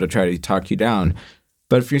expect people to try to talk you down.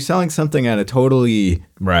 But if you're selling something at a totally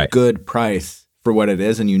good price for what it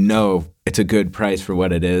is, and it's a good price for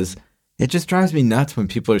what it is, it just drives me nuts when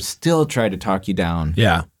people are still trying to talk you down.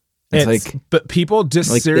 Yeah. But people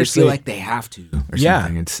just seriously they feel like they have to or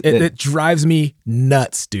something. It drives me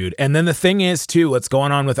nuts, dude. And then the thing is too, what's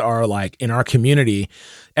going on with in our community,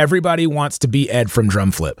 everybody wants to be Ed from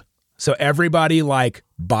Drum Flip. So everybody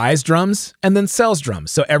buys drums and then sells drums.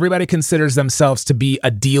 So everybody considers themselves to be a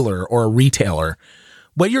dealer or a retailer.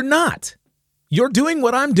 But you're not. You're doing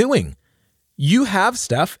what I'm doing. You have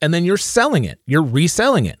stuff and then you're selling it. You're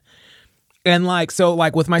reselling it. And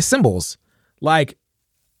with my cymbals,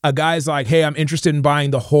 a guy's like, hey, I'm interested in buying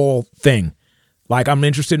the whole thing. I'm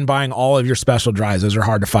interested in buying all of your special drives. Those are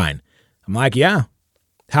hard to find. I'm like, yeah.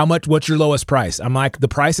 How much? What's your lowest price? I'm like, the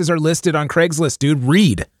prices are listed on Craigslist, dude.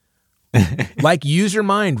 Read. Use your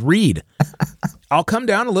mind. Read. I'll come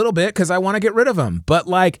down a little bit because I want to get rid of them. But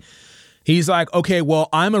He's like, okay, well,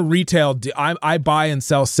 I'm a retail, I buy and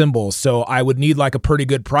sell cymbals, so I would need like a pretty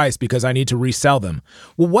good price because I need to resell them.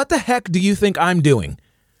 Well, what the heck do you think I'm doing?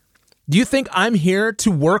 Do you think I'm here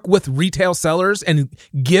to work with retail sellers and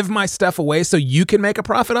give my stuff away so you can make a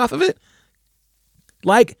profit off of it?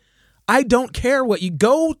 Like, I don't care what you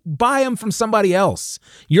go buy them from somebody else.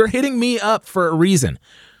 You're hitting me up for a reason.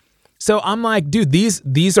 So I'm like, dude,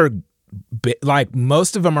 these are like,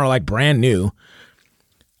 most of them are like brand new.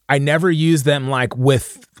 I never use them like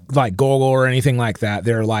with like Gogol or anything like that.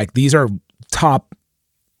 They're like, these are top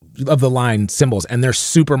of the line cymbals and they're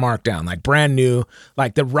super marked down, like brand new.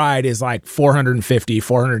 Like the ride is like $450,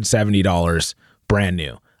 $470 brand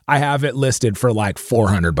new. I have it listed for like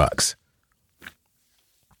 $400.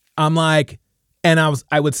 I'm like, and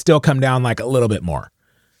I would still come down like a little bit more.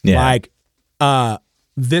 Yeah. Like,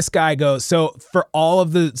 this guy goes, so for all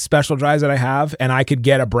of the special drives that I have, and I could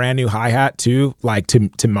get a brand new hi-hat too, like to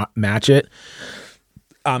match it.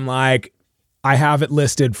 I'm like, I have it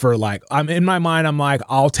listed for like, I'm in my mind, I'm like,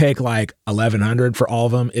 I'll take like 1,100 for all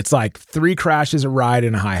of them. It's like 3 crashes, a ride,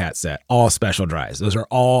 and a hi-hat set, all special drives. Those are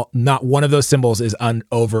all, not one of those cymbals is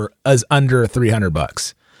under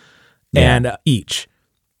 $300 and each.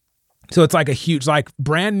 So it's like a huge, like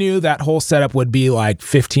brand new, that whole setup would be like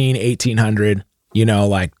 1,800, you know,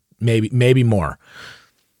 like maybe more.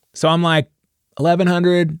 So I'm like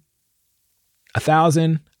 1,100,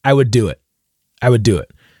 1,000, I would do it.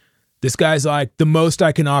 This guy's like, the most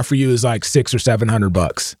I can offer you is like $600 or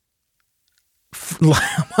 $700.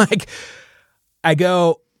 Like,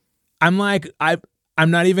 I'm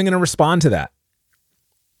not even going to respond to that.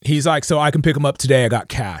 He's like, so I can pick them up today. I got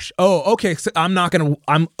cash. Oh, okay. So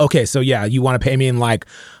okay. So yeah, you want to pay me in like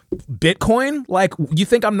Bitcoin? Like, you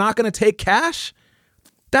think I'm not going to take cash?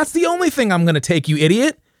 That's the only thing I'm going to take, you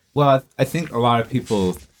idiot. Well, I think a lot of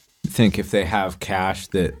people think if they have cash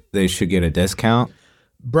that they should get a discount.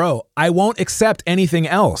 Bro, I won't accept anything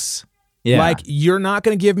else. Yeah. Like, you're not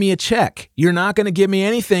going to give me a check. You're not going to give me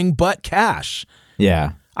anything but cash.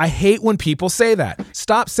 Yeah. I hate when people say that.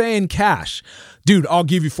 Stop saying cash. Dude, I'll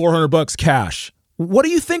give you $400 cash. What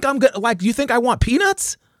do you think I'm going to, like, do you think I want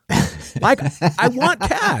peanuts? Like, I want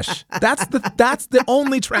cash. That's the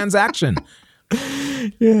only transaction.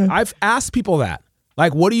 Yeah. I've asked people that.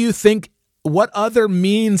 Like, what do you think? What other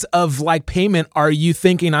means of like payment are you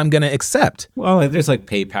thinking I'm going to accept? Well, there's like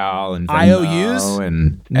PayPal and Venmo IOUs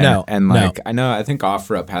and I think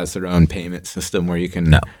OfferUp has their own payment system where you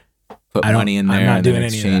can put money in there. I'm not doing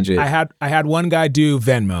exchange any of that. I had one guy do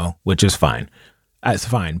Venmo, which is fine. It's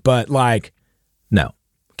fine, but like, no,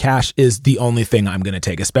 cash is the only thing I'm going to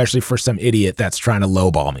take, especially for some idiot that's trying to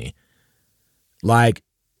lowball me. Like,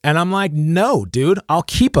 and I'm like, no, dude, I'll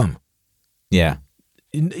keep them. Yeah.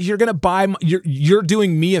 You're going to buy, you're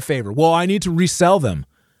doing me a favor. Well, I need to resell them.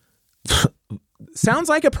 Sounds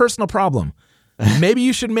like a personal problem. Maybe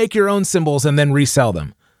you should make your own cymbals and then resell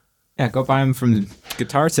them. Yeah, go buy them from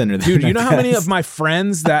Guitar Center. Then, dude, you know how many of my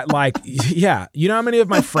friends that like, yeah, you know how many of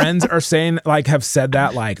my friends are saying, like, have said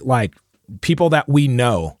that, like people that we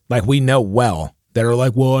know well, that are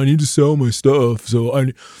like, well, I need to sell my stuff.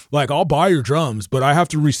 So I'll buy your drums, but I have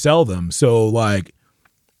to resell them. So like,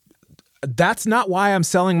 that's not why I'm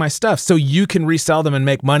selling my stuff. So you can resell them and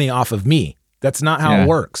make money off of me. That's not how it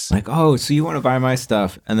works. Like, oh, so you want to buy my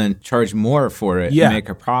stuff and then charge more for it and make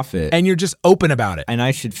a profit. And you're just open about it. And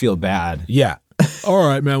I should feel bad. Yeah. All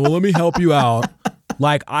right, man. Well, let me help you out.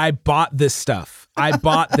 Like, I bought this stuff. I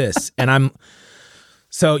bought this. And I'm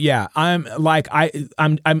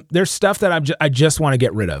there's stuff that I just want to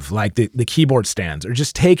get rid of. Like the keyboard stands are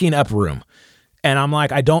just taking up room. And I'm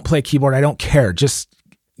like, I don't play keyboard. I don't care. Just,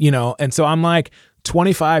 you know, and so I'm like,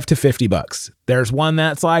 $25 to $50. There's one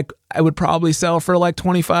that's like, I would probably sell for like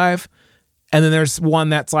 25. And then there's one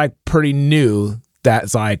that's like pretty new.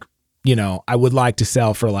 That's like, you know, I would like to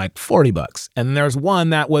sell for like $40. And then there's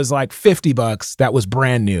one that was like $50 that was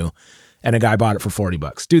brand new. And a guy bought it for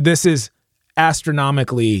 $40. Dude, this is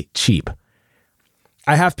astronomically cheap.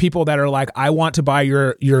 I have people that are like, I want to buy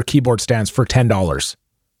your keyboard stands for $10.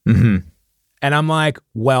 Mm-hmm. And I'm like,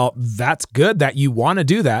 well, that's good that you want to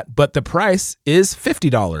do that, but the price is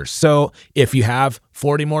 $50. So if you have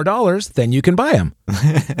 $40 more, then you can buy them.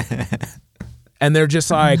 And they're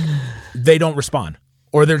just like, they don't respond.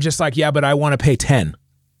 Or they're just like, yeah, but I want to pay 10.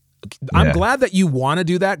 I'm glad that you want to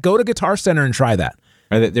do that. Go to Guitar Center and try that.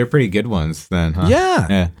 They're pretty good ones then, huh?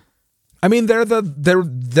 Yeah. I mean, they're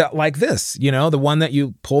like this, you know, the one that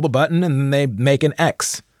you pull the button and then they make an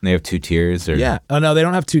X. They have 2 tiers? Or? Yeah. Oh, no, they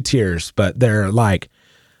don't have 2 tiers, but they're like,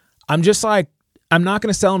 I'm just like, I'm not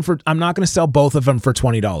going to sell both of them for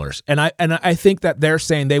 $20. And I think that they're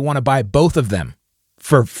saying they want to buy both of them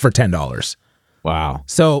for $10. Wow.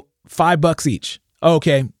 So $5 each.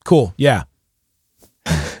 Okay, cool. Yeah.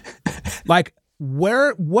 Like,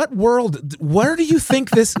 where do you think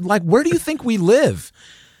this, like, where do you think we live?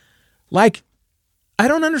 Like, I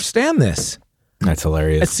don't understand this. That's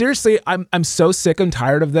hilarious. Seriously, I'm so sick and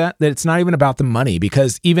tired of that it's not even about the money,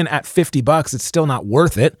 because even at $50, it's still not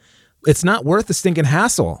worth it. It's not worth the stinking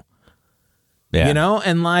hassle. Yeah. You know?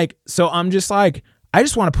 And like, so I'm just like, I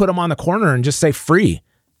just want to put them on the corner and just say free,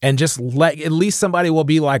 and just at least somebody will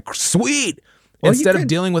be like, sweet, instead of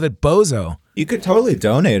dealing with it bozo. You could totally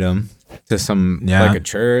donate them to some, like a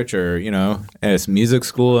church or, you know, and it's music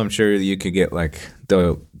school. I'm sure you could get like,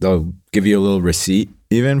 they'll give you a little receipt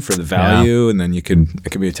even for the value, and then it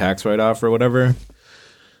could be a tax write-off or whatever.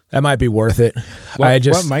 That might be worth it.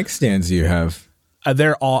 What mic stands do you have? I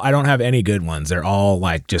don't have any good ones. They're all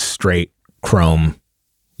like just straight chrome,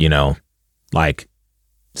 you know, like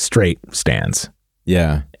straight stands.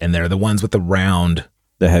 Yeah. And they're the ones with the round,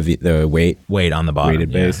 the weight on the bottom.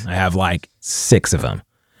 Weighted base. I have like 6 of them.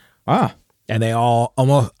 Ah. And they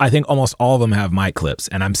I think almost all of them have mic clips,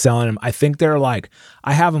 and I'm selling them. I think they're like,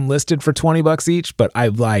 I have them listed for $20 each, but I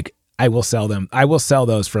will sell them. I will sell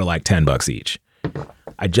those for like $10 each.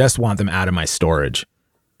 I just want them out of my storage.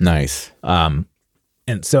 Nice. And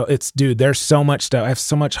so there's so much stuff. I have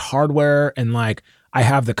so much hardware, and like, I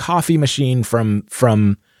have the coffee machine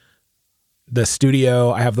from the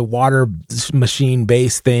studio. I have the water machine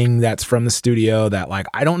base thing that's from the studio that like,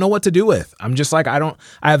 I don't know what to do with. I'm just like, I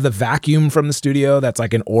have the vacuum from the studio that's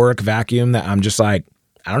like an Oric vacuum that I'm just like,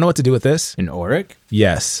 I don't know what to do with this. An Oric?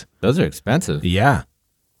 Yes. Those are expensive. Yeah.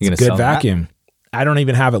 You it's a good vacuum. That? I don't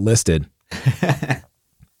even have it listed.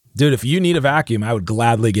 Dude, if you need a vacuum, I would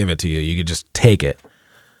gladly give it to you. You could just take it.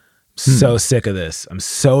 So sick of this. I'm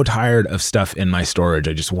so tired of stuff in my storage.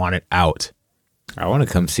 I just want it out. I want to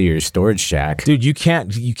come see your storage shack. Dude, you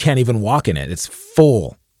can't even walk in it. It's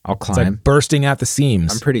full. I'll climb. It's like bursting at the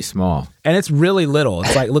seams. I'm pretty small. And it's really little.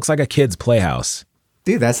 It's like, it looks like a kid's playhouse.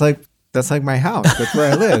 Dude, that's like my house. That's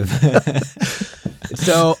where I live.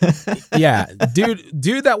 So, yeah,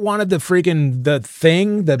 dude that wanted the freaking the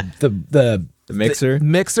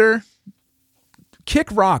mixer, kick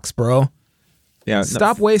rocks, bro. Yeah,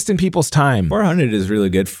 stop wasting people's time. 400 is really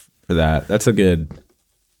good for that. That's a good.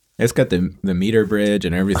 It's got the meter bridge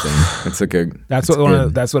and everything. That's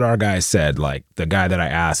what our guy said. Like, the guy that I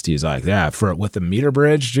asked, he's like, yeah, with the meter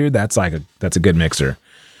bridge, dude, that's a good mixer.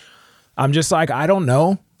 I'm just like, I don't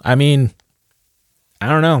know. I mean, I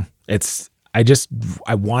don't know.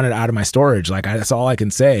 I want it out of my storage. Like, that's all I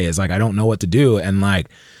can say is like, I don't know what to do. And like,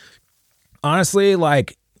 honestly,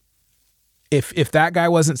 like, if that guy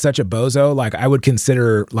wasn't such a bozo, like, I would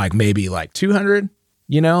consider like maybe like 200,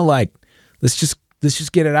 you know, like, let's just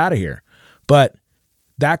get it out of here. But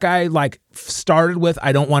that guy like started with,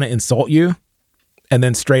 I don't want to insult you, and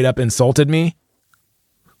then straight up insulted me.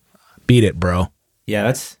 Beat it, bro. Yeah,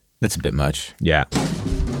 that's a bit much. Yeah.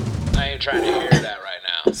 I ain't trying to hear that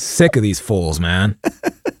right now. Sick of these fools, man.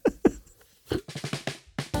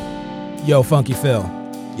 Yo, Funky Phil.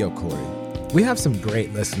 Yo, Corey. We have some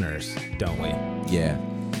great listeners, don't we? Yeah.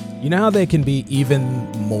 You know how they can be even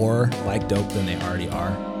more like dope than they already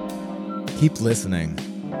are? Keep listening.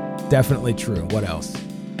 Definitely true. What else?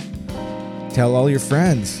 Tell all your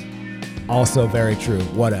friends. Also very true.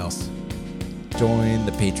 What else? Join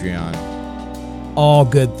the Patreon. All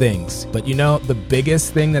good things. But you know, the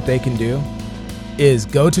biggest thing that they can do is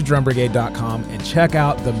go to drumbrigade.com and check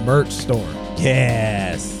out the merch store.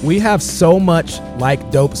 Yes. We have so much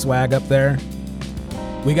like dope swag up there.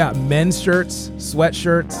 We got men's shirts,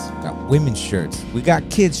 sweatshirts. We got women's shirts. We got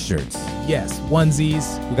kids' shirts. Yes,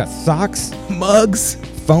 onesies. We got socks, mugs,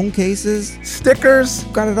 phone cases, stickers.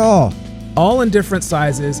 Got it all. All in different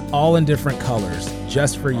sizes, all in different colors,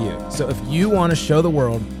 just for you. So if you want to show the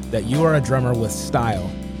world that you are a drummer with style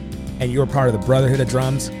and you're part of the Brotherhood of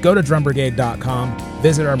Drums, go to drumbrigade.com,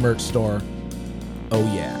 visit our merch store. Oh,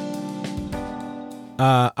 yeah.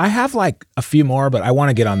 I have like a few more, but I want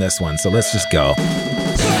to get on this one, so let's just go.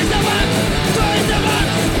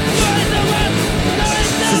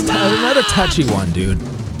 It's another touchy one, dude.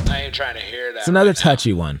 I ain't trying to hear that. It's another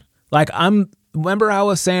touchy one. Like, remember I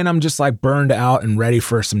was saying I'm just like burned out and ready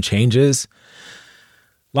for some changes?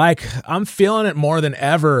 Like, I'm feeling it more than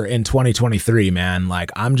ever in 2023, man. Like,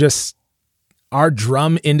 our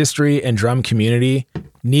drum industry and drum community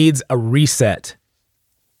needs a reset.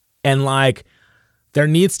 And like, there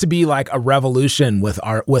needs to be like a revolution with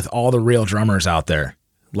all the real drummers out there,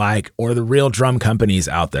 like, or the real drum companies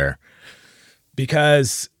out there,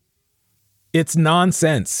 because it's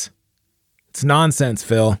nonsense. It's nonsense,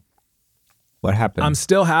 Phil. What happened? I'm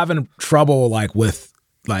still having trouble like with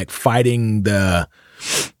like fighting the,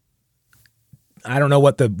 I don't know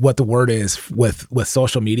what the word is with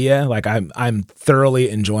social media. Like I'm thoroughly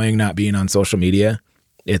enjoying not being on social media.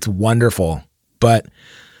 It's wonderful. But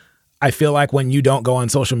I feel like when you don't go on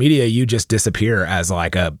social media, you just disappear as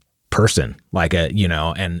like a person, like a, you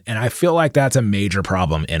know, and I feel like that's a major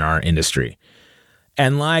problem in our industry.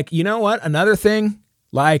 And like, you know what? Another thing,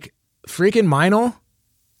 like freaking Meinl,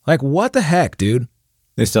 like what the heck, dude?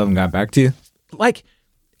 They still haven't got back to you? Like,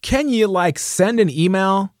 can you like send an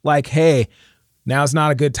email like, hey, now's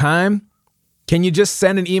not a good time? Can you just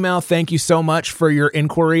send an email? Thank you so much for your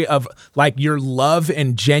inquiry of like your love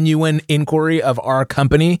and genuine inquiry of our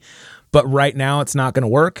company. But right now it's not going to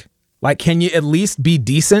work. Like, can you at least be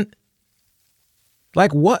decent?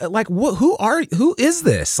 Like what, who is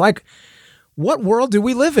this? Like what world do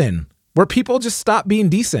we live in where people just stop being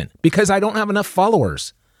decent because I don't have enough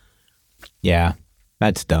followers? Yeah,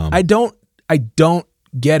 that's dumb. I don't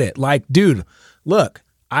get it. Like, dude, look,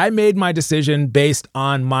 I made my decision based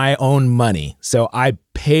on my own money. So I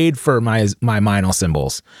paid for my Meinl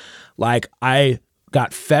cymbals. Like I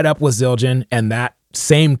got fed up with Zildjian and that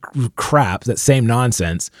same crap, that same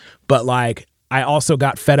nonsense. But like, I also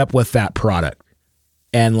got fed up with that product.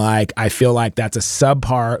 And like, I feel like that's a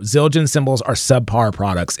subpar, Zildjian cymbals are subpar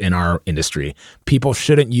products in our industry. People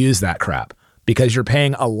shouldn't use that crap because you're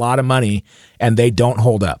paying a lot of money and they don't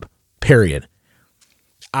hold up, period.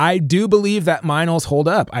 I do believe that Meinls hold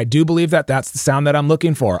up. I do believe that that's the sound that I'm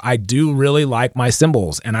looking for. I do really like my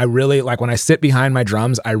cymbals. And I really like when I sit behind my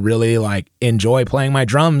drums, I really like enjoy playing my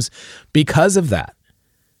drums because of that.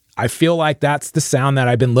 I feel like that's the sound that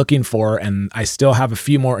I've been looking for. And I still have a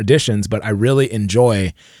few more additions, but I really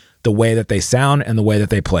enjoy the way that they sound and the way that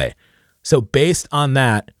they play. So based on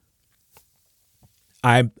that,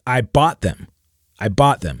 I bought them.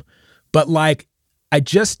 But like, I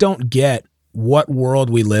just don't get what world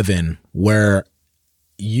we live in where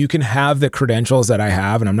you can have the credentials that I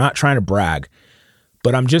have. And I'm not trying to brag,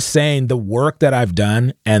 but I'm just saying the work that I've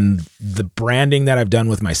done and the branding that I've done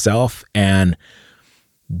with myself and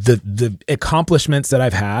the accomplishments that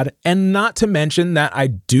I've had. And not to mention that I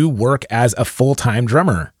do work as a full-time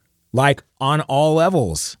drummer, like on all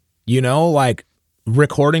levels, you know, like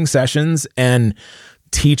recording sessions and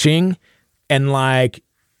teaching and like,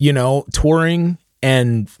 you know, touring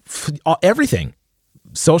and everything,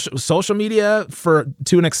 social media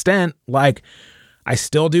to an extent. Like I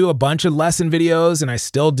still do a bunch of lesson videos and I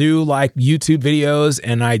still do like YouTube videos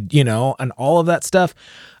and and all of that stuff.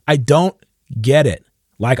 I don't get it.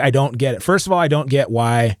 Like, I don't get it. First of all, I don't get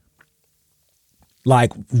why,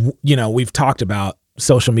 like, we've talked about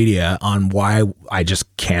social media on why I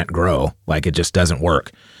just can't grow. Like, it just doesn't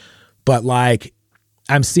work. But like,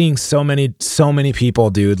 I'm seeing so many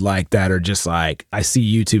people, dude, like that are just like, I see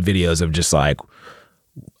YouTube videos of just like,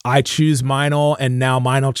 I choose Meinl and now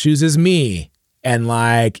Meinl chooses me. And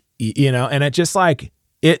like, and it just like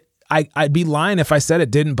I'd be lying if I said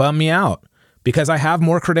it didn't bum me out because I have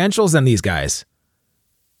more credentials than these guys.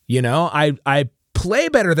 I play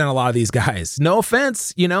better than a lot of these guys. No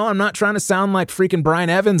offense. I'm not trying to sound like freaking Brian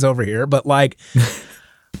Evans over here, but like,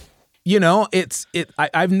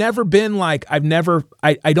 I've never been like, I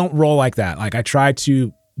don't roll like that. Like I try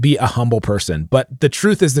to be a humble person, but the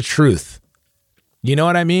truth is the truth. You know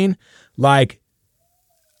what I mean? Like,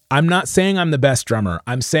 I'm not saying I'm the best drummer.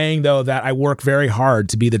 I'm saying though that I work very hard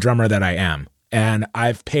to be the drummer that I am. And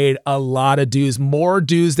I've paid a lot of dues, more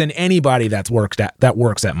dues than anybody that works at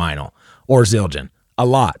Meinl or Zildjian. A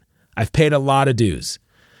lot. I've paid a lot of dues.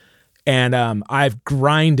 And I've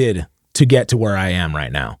grinded to get to where I am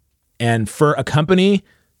right now. And for a company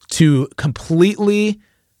to completely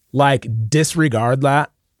like disregard that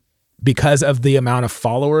because of the amount of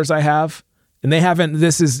followers I have, and they haven't,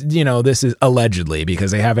 this is allegedly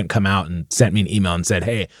because they haven't come out and sent me an email and said,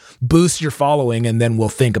 hey, boost your following and then we'll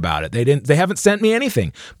think about it. They haven't sent me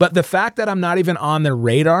anything. But the fact that I'm not even on their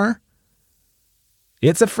radar,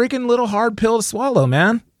 it's a freaking little hard pill to swallow,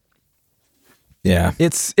 man. Yeah.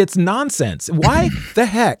 It's nonsense. Why the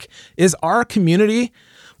heck is our community,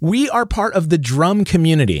 we are part of the drum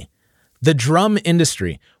community, the drum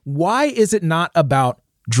industry. Why is it not about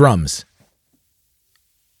drums?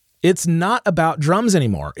 It's not about drums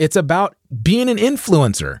anymore. It's about being an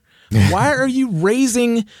influencer. Why are you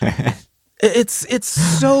raising? It's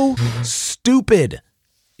so stupid.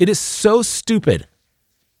 It is so stupid.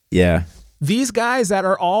 Yeah. These guys that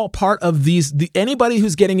are all part of anybody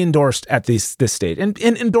who's getting endorsed at this stage, and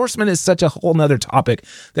endorsement is such a whole nother topic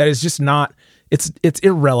that is just not, it's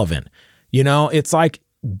irrelevant. It's like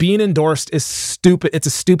being endorsed is stupid. It's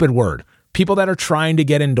a stupid word people that are trying to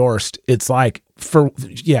get endorsed, it's like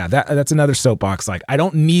that's another soapbox. Like I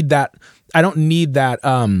don't need that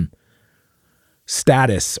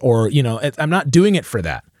status, or, you know, I'm not doing it for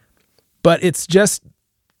that. But it's just,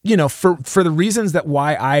 you know, for the reasons that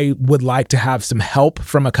why I would like to have some help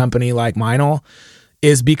from a company like Meinl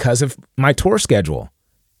is because of my tour schedule.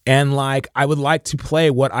 And like, I would like to play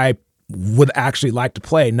what I would actually like to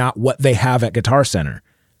play, not what they have at Guitar Center.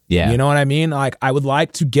 Yeah. You know what I mean? Like, I would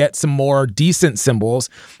like to get some more decent cymbals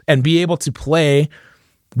and be able to play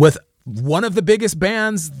with one of the biggest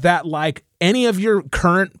bands that, like, any of your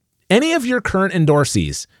current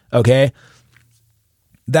endorsees, okay,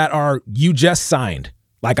 that are, you just signed.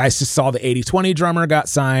 Like, I just saw the 80/20 drummer got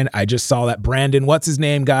signed. I just saw that Brandon, what's his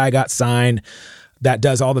name guy, got signed, that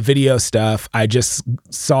does all the video stuff. I just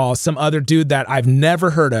saw some other dude that I've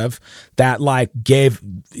never heard of that, like,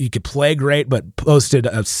 you could play great, but posted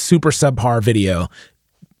a super subpar video,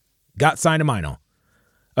 got signed to Meinl.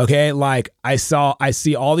 Okay, like, I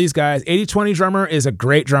see all these guys. 80/20 drummer is a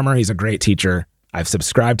great drummer. He's a great teacher. I've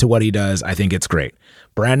subscribed to what he does. I think it's great.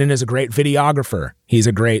 Brandon is a great videographer. He's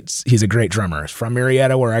a great drummer. He's from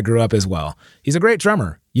Marietta, where I grew up as well. He's a great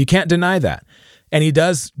drummer. You can't deny that. And he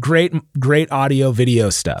does great audio video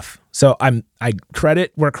stuff. So I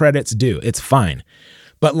credit where credit's due. It's fine.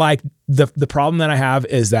 But like, the problem that I have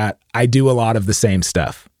is that I do a lot of the same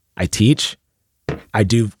stuff. I teach, I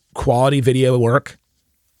do quality video work,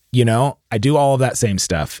 you know, I do all of that same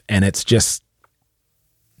stuff. And it's just,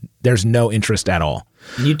 there's no interest at all.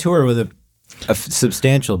 You tour with a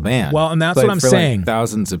substantial band. Well, and that's what I'm saying. Like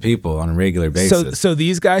thousands of people on a regular basis. So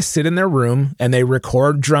these guys sit in their room and they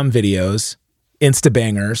record drum videos, Insta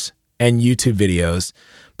bangers, and YouTube videos,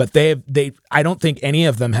 but I don't think any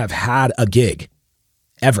of them have had a gig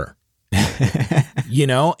ever. You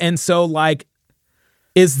know? And so, like,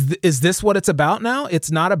 is this what it's about now?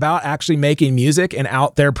 It's not about actually making music and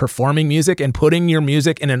out there performing music and putting your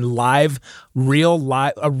music in a real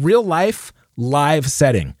life live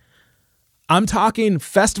setting. I'm talking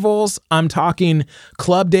festivals, I'm talking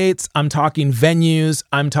club dates, I'm talking venues,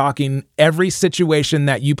 I'm talking every situation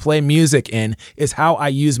that you play music in is how I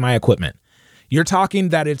use my equipment. You're talking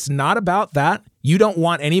that it's not about that. You don't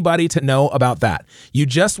want anybody to know about that. You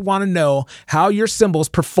just want to know how your cymbals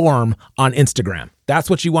perform on Instagram. That's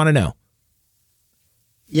what you want to know.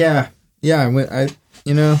 Yeah. I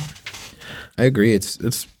agree.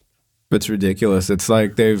 It's ridiculous. It's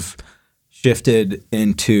like they've shifted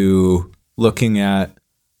into looking at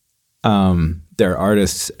their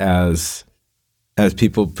artists as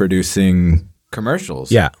people producing commercials.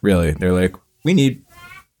 Yeah. Really. They're like, we need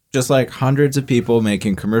just like hundreds of people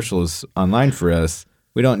making commercials online for us.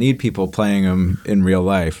 We don't need people playing them in real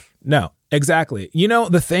life. No, exactly. You know,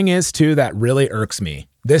 the thing is too, that really irks me.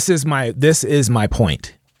 This is my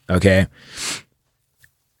point. Okay.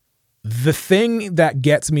 The thing that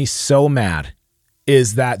gets me so mad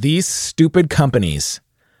is that these stupid companies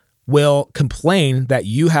will complain that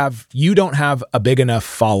you don't have a big enough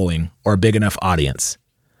following or a big enough audience.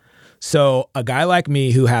 So a guy like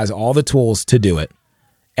me who has all the tools to do it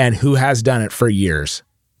and who has done it for years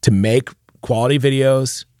to make quality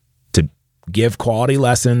videos, to give quality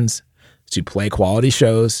lessons, to play quality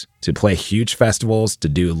shows, to play huge festivals, to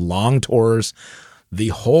do long tours, the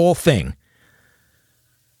whole thing.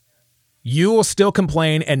 You will still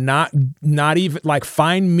complain and not even, like,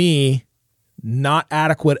 find me not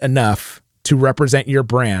adequate enough to represent your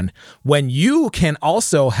brand when you can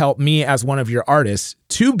also help me as one of your artists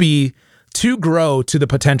to grow to the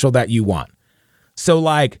potential that you want. So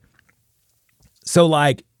like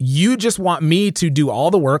you just want me to do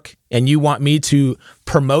all the work and you want me to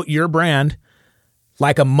promote your brand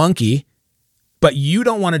like a monkey, but you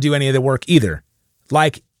don't want to do any of the work either.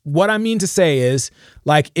 Like, what I mean to say is,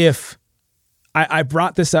 like, if I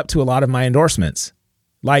brought this up to a lot of my endorsements,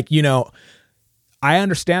 like, you know, I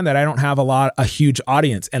understand that I don't have a huge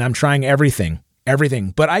audience and I'm trying everything,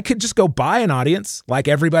 but I could just go buy an audience like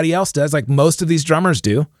everybody else does, like most of these drummers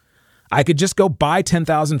do. I could just go buy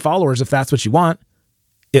 10,000 followers if that's what you want.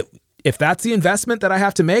 If that's the investment that I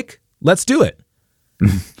have to make, let's do it.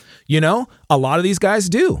 You know, a lot of these guys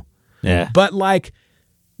do. Yeah. But like,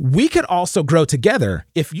 we could also grow together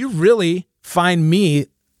if you really find me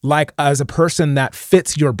like as a person that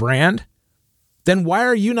fits your brand. Then why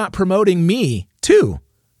are you not promoting me too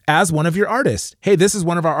as one of your artists? Hey, this is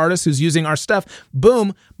one of our artists who's using our stuff.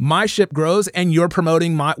 Boom, my ship grows and you're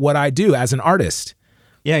promoting what I do as an artist.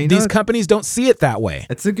 Yeah, you know, these companies don't see it that way.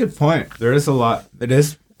 It's a good point. There is a lot.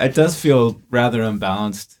 It does feel rather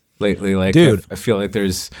unbalanced lately. Like, dude, I feel like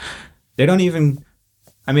they don't even,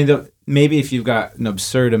 I mean, maybe if you've got an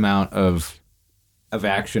absurd amount of of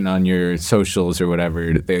action on your socials or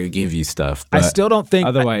whatever, they give you stuff. But I still don't think.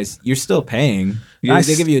 Otherwise, you're still paying.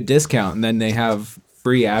 They give you a discount, and then they have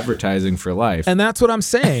free advertising for life. And that's what I'm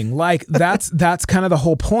saying. Like that's kind of the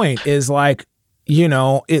whole point. Is like,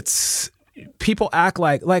 it's people act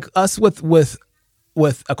like us with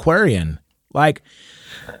Aquarian. Like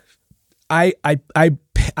I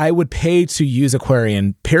would pay to use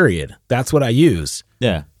Aquarian. Period. That's what I use.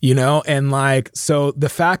 Yeah. And like, so the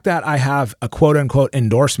fact that I have a quote unquote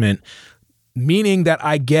endorsement, meaning that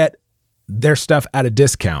I get their stuff at a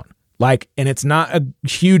discount, like, and it's not a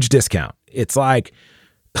huge discount. It's like,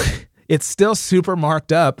 it's still super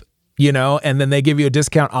marked up, and then they give you a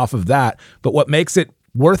discount off of that. But what makes it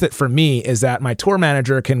worth it for me is that my tour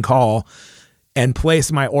manager can call and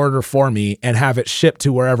place my order for me and have it shipped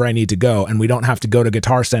to wherever I need to go. And we don't have to go to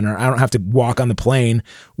Guitar Center. I don't have to walk on the plane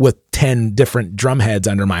with 10 different drum heads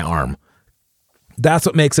under my arm. That's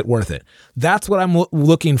what makes it worth it. That's what I'm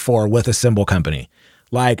looking for with a cymbal company.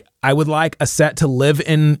 Like, I would like a set to live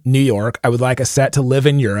in New York. I would like a set to live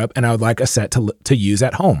in Europe, and I would like a set to use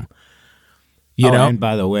at home. And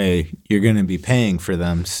by the way, you're going to be paying for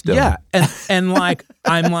them still. Yeah. And like,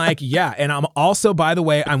 I'm like, yeah. And I'm also, by the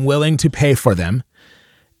way, I'm willing to pay for them,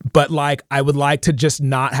 but like, I would like to just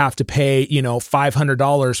not have to pay,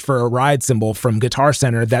 $500 for a ride cymbal from Guitar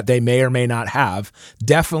Center that they may or may not have.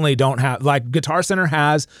 Definitely don't have, like, Guitar Center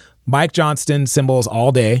has Mike Johnston cymbals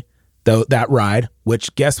all day, though, that ride,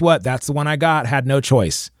 which guess what? That's the one I got, had no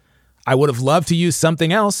choice. I would have loved to use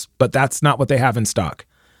something else, but that's not what they have in stock.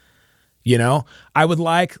 I would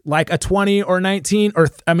like a 20 or 19 or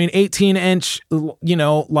 18 inch,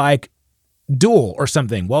 like dual or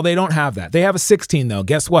something. Well, they don't have that. They have a 16 though.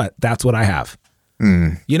 Guess what? That's what I have.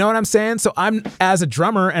 You know what I'm saying? So I'm, as a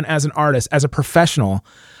drummer and as an artist, as a professional,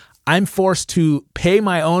 I'm forced to pay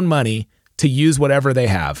my own money to use whatever they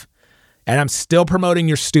have. And I'm still promoting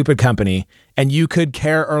your stupid company, and you could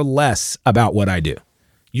care or less about what I do.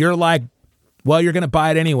 You're like, well, you're going to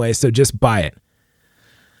buy it anyway, so just buy it.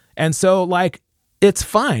 And so, like, it's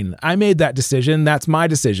fine. I made that decision. That's my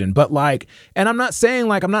decision. But like, and I'm not saying,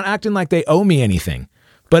 like, I'm not acting like they owe me anything.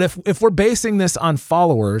 But if we're basing this on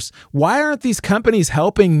followers, why aren't these companies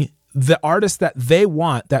helping the artists that they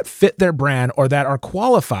want, that fit their brand or that are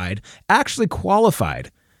qualified, actually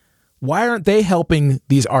qualified? Why aren't they helping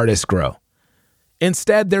these artists grow?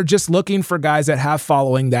 Instead, they're just looking for guys that have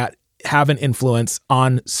following, that have an influence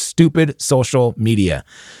on stupid social media.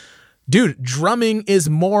 Dude, drumming is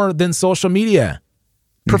more than social media.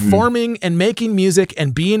 Performing and making music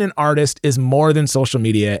and being an artist is more than social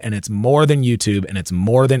media, and it's more than YouTube, and it's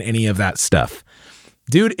more than any of that stuff.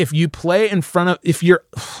 Dude, if you play in front of, if you're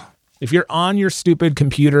on your stupid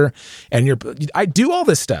computer and I do all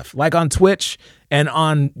this stuff, like on Twitch and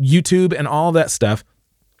on YouTube and all that stuff,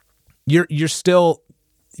 you're missing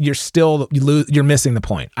the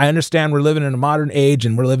point. I understand we're living in a modern age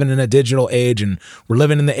and we're living in a digital age and we're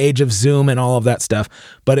living in the age of Zoom and all of that stuff,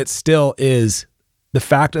 but it still is, the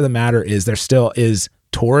fact of the matter is there still is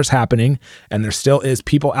tours happening, and there still is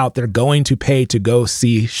people out there going to pay to go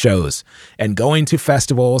see shows and going to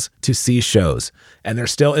festivals to see shows. And there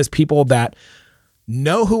still is people that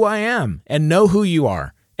know who I am and know who you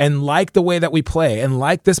are and like the way that we play and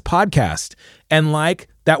like this podcast and like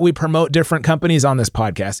that we promote different companies on this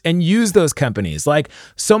podcast and use those companies. Like,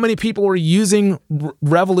 so many people were using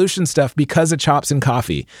Revolution stuff because of Chops and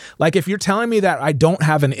Coffee. Like, if you're telling me that I don't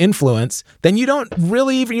have an influence, then you don't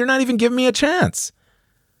really even, you're not even giving me a chance.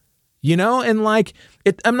 And like,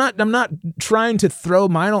 I'm not trying to throw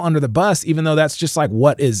Meinl under the bus, even though that's just like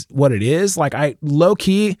what it is. Like, I low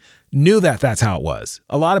key knew that that's how it was.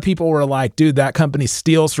 A lot of people were like, dude, that company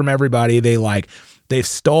steals from everybody. They've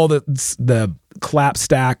stole the clap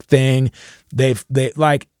stack thing.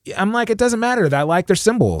 I'm like, it doesn't matter. I like their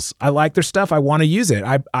cymbals. I like their stuff. I want to use it.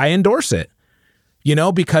 I endorse it,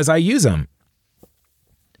 because I use them.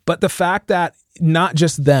 But the fact that not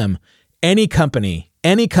just them, any company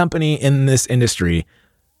in this industry,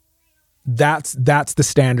 that's the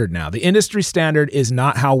standard now. The industry standard is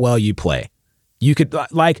not how well you play. You could,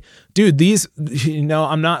 like, dude, these,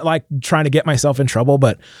 I'm not like trying to get myself in trouble,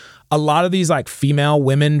 but a lot of these like female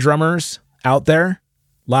women drummers out there,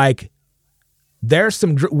 like, there's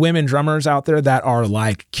some women drummers out there that are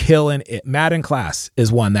like killing it. Madden Class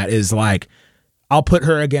is one that is like, I'll put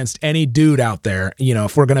her against any dude out there.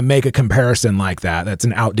 If we're going to make a comparison like that, that's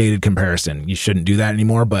an outdated comparison. You shouldn't do that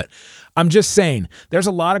anymore. But I'm just saying, there's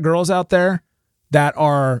a lot of girls out there that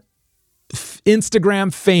are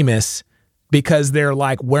Instagram famous because they're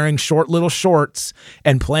like wearing short little shorts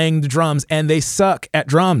and playing the drums, and they suck at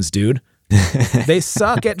drums, dude. They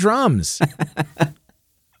suck at drums.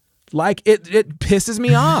 Like it pisses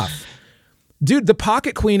me off. Dude, the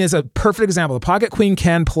Pocket Queen is a perfect example. The Pocket Queen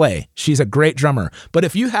can play. She's a great drummer. But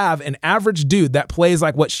if you have an average dude that plays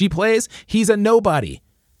like what she plays, he's a nobody.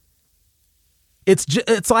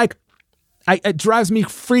 It's like, it drives me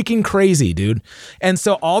freaking crazy, dude. And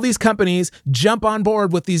so all these companies jump on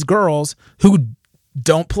board with these girls who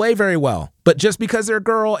don't play very well. But just because they're a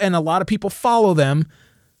girl and a lot of people follow them,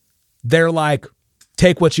 they're like,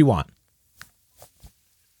 take what you want.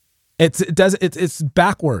 It's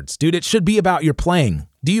backwards, dude. It should be about your playing.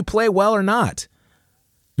 Do you play well or not?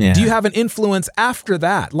 Yeah. Do you have an influence after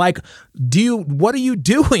that? Like, what are you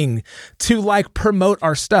doing to like promote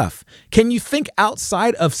our stuff? Can you think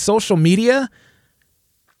outside of social media?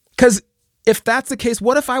 Because if that's the case,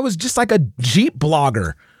 what if I was just like a Jeep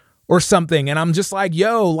blogger or something, and I'm just like,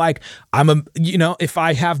 yo, like if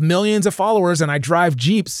I have millions of followers and I drive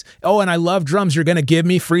Jeeps, and I love drums, you're going to give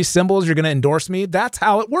me free cymbals, you're going to endorse me. That's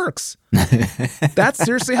how it works. That's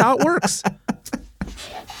seriously how it works.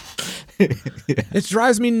 It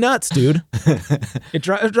drives me nuts, dude.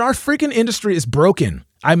 Our freaking industry is broken.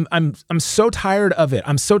 I'm so tired of it.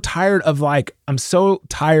 I'm so tired of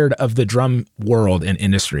the drum world and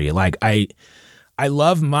industry. Like I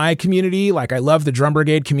love my community, like I love the Drum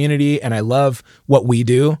Brigade community, and I love what we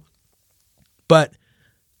do. But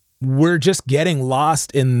we're just getting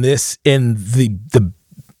lost in the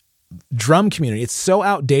drum community. It's so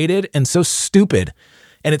outdated and so stupid.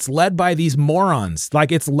 And it's led by these morons.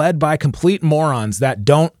 Like it's led by complete morons that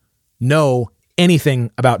don't know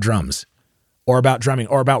anything about drums or about drumming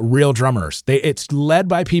or about real drummers. It's led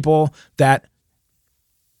by people that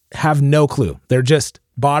have no clue. They're just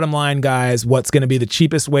bottom line guys. What's going to be the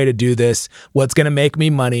cheapest way to do this? What's going to make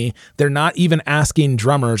me money? They're not even asking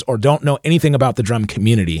drummers or don't know anything about the drum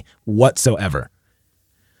community whatsoever.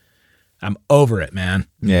 I'm over it, man.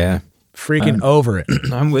 Yeah. Freaking over it.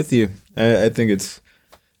 I'm with you. I think it's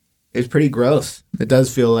pretty gross. It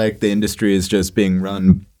does feel like the industry is just being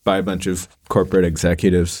run by a bunch of corporate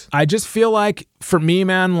executives. I just feel like, for me,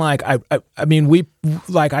 man, like I mean,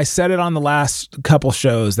 I said it on the last couple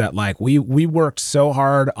shows that like we worked so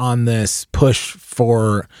hard on this push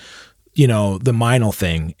for, the Meinl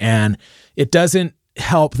thing, and it doesn't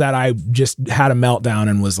help that I just had a meltdown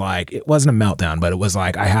and was like, it wasn't a meltdown, but it was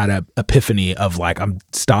like I had an epiphany of like, I'm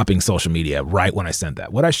stopping social media right when I sent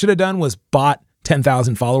that. What I should have done was bought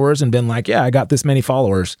 10,000 followers and been like, yeah, I got this many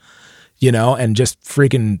followers, and just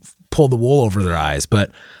freaking pull the wool over their eyes.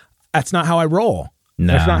 But that's not how I roll.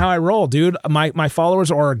 No. That's not how I roll, dude. My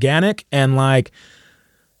followers are organic, and like,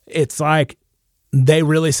 it's like they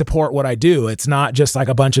really support what I do. It's not just like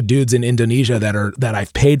a bunch of dudes in Indonesia that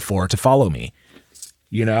I've paid for to follow me,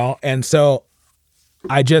 And so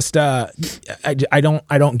I just, I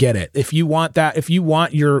don't get it. If you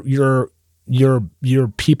want your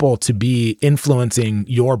people to be influencing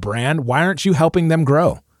your brand, why aren't you helping them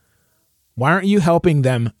grow? Why aren't you helping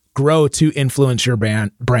them grow to influence your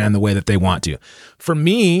brand the way that they want to? For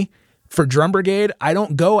me, for Drum Brigade, I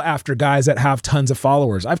don't go after guys that have tons of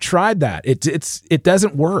followers. I've tried that. It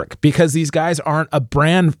doesn't work because these guys aren't a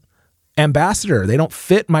brand ambassador. They don't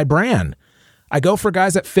fit my brand. I go for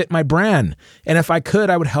guys that fit my brand. And if I could,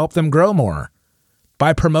 I would help them grow more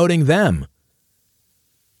by promoting them.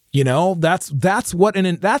 That's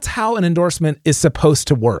how an endorsement is supposed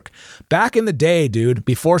to work. Back in the day, dude,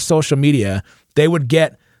 before social media, they would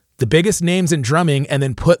get the biggest names in drumming and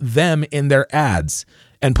then put them in their ads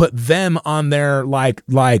and put them on their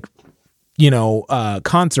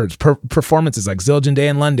concerts, performances like Zildjian Day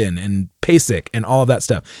in London and PASIC and all of that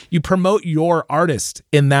stuff. You promote your artist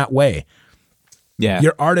in that way. Yeah.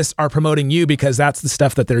 Your artists are promoting you because that's the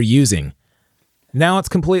stuff that they're using. Now it's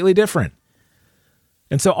completely different.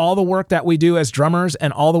 And so all the work that we do as drummers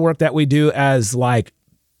and all the work that we do as like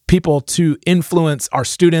people to influence our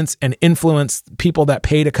students and influence people that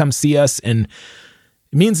pay to come see us, and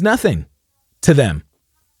it means nothing to them.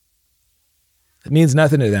 It means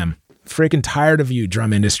nothing to them. Freaking tired of you,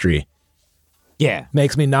 drum industry. Yeah.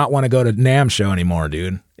 Makes me not want to go to NAMM show anymore,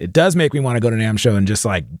 dude. It does make me want to go to NAMM show and just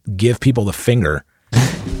like give people the finger.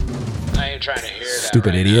 I ain't trying to hear that.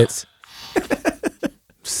 Stupid idiots.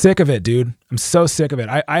 Sick of it, dude. I'm so sick of it.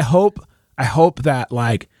 I hope that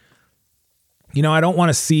like, I don't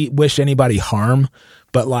want to wish anybody harm,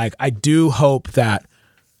 but like, I do hope that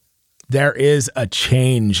there is a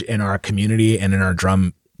change in our community and in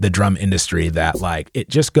the drum industry that like, it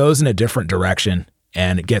just goes in a different direction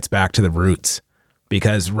and it gets back to the roots,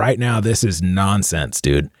 because right now this is nonsense,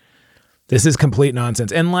 dude. This is complete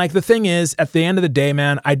nonsense. And like the thing is, at the end of the day,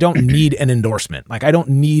 man, I don't need an endorsement. Like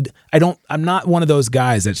I'm not one of those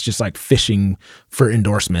guys that's just like fishing for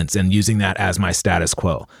endorsements and using that as my status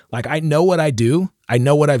quo. Like I know what I do. I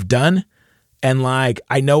know what I've done. And like,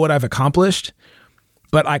 I know what I've accomplished.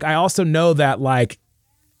 But like, I also know that like,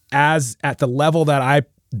 as at the level that I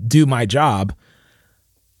do my job,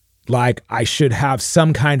 like I should have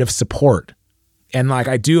some kind of support. And like,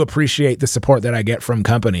 I do appreciate the support that I get from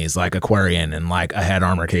companies like Aquarian and like Ahead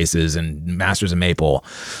Armor Cases and Masters of Maple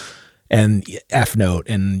and F Note.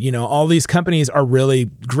 And, you know, all these companies are really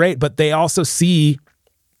great, but they also see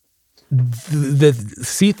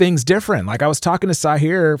see things different. Like I was talking to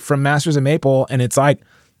Sahir from Masters of Maple, and it's like,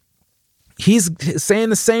 he's saying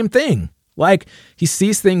the same thing. Like he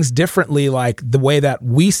sees things differently, like the way that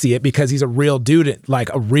we see it, because he's a real dude,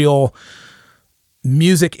 like a real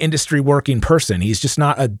music industry working person. He's just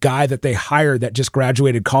not a guy that they hired that just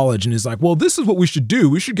graduated college and is like, well, this is what we should do.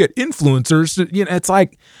 We should get influencers. You know, it's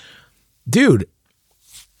like, dude,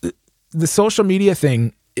 the social media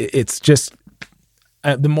thing, it's just,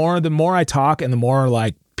 the more I talk and the more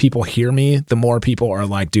like people hear me, the more people are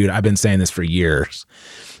like, dude, I've been saying this for years.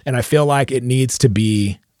 And I feel like there needs to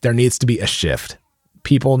be a shift.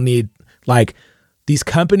 People need, like, these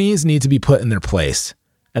companies need to be put in their place.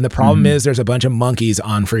 And the problem is there's a bunch of monkeys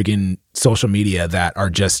on freaking social media that are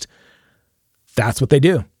just, that's what they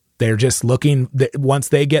do. They're just looking, once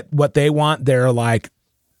they get what they want, they're like,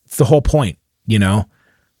 it's the whole point, you know?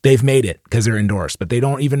 They've made it because they're endorsed, but they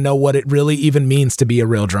don't even know what it really even means to be a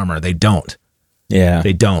real drummer. They don't. Yeah.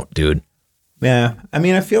 They don't, dude. Yeah. I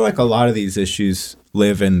mean, I feel like a lot of these issues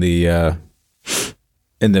live in the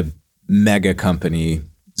mega company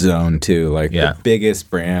zone too. Like the biggest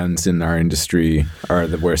brands in our industry are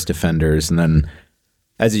the worst offenders. And then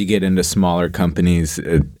as you get into smaller companies,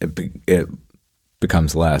 it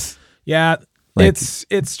becomes less. Yeah. Like,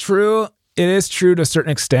 it's true. It is true to a certain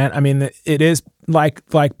extent. I mean, it is like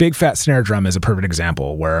Big Fat Snare Drum is a perfect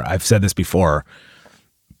example where I've said this before.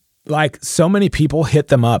 Like so many people hit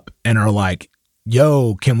them up and are like,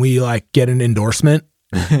 yo, can we like get an endorsement?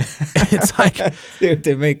 It's like, dude,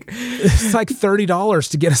 it's like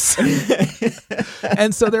 $30 to get a,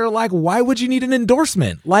 and so they're like, why would you need an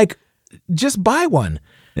endorsement? Like, just buy one.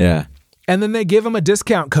 Yeah. And then they give them a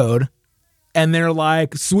discount code and they're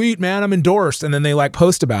like, sweet, man, I'm endorsed. And then they like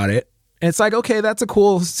post about it. And it's like, okay, that's a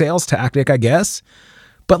cool sales tactic, I guess.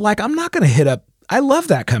 But like, I'm not going to hit up, I love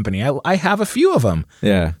that company. I have a few of them.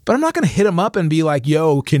 Yeah. But I'm not going to hit them up and be like,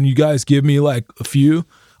 yo, can you guys give me like a few?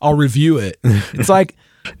 I'll review it. It's like,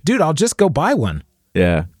 dude, I'll just go buy one.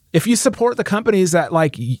 Yeah. If you support the companies that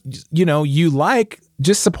like, you know, you like,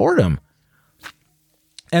 just support them.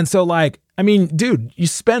 And so like, I mean, dude, you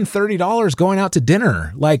spend $30 going out to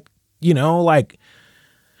dinner. Like, you know, like,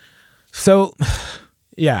 so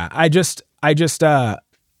yeah, I'm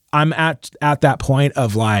at that point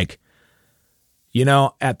of like, you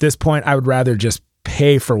know, at this point, I would rather just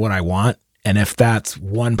pay for what I want. And if that's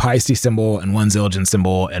one Pisces symbol and one Zildjian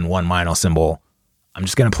symbol and one Mino symbol, I'm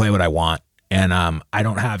just going to play what I want. And I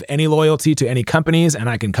don't have any loyalty to any companies, and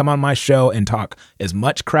I can come on my show and talk as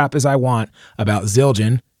much crap as I want about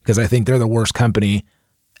Zildjian because I think they're the worst company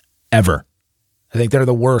ever. I think they're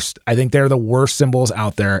the worst. I think they're the worst symbols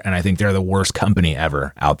out there, and I think they're the worst company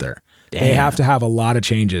ever out there. Damn. They have to have a lot of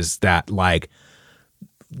changes that, like,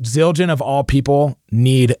 Zildjian of all people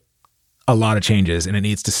need a lot of changes, and it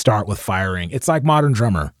needs to start with firing. It's like Modern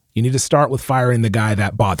Drummer. You need to start with firing the guy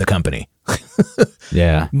that bought the company.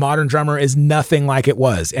 Yeah. Modern Drummer is nothing like it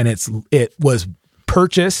was, and it was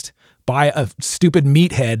purchased by a stupid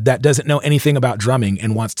meathead that doesn't know anything about drumming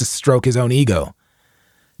and wants to stroke his own ego.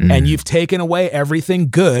 And you've taken away everything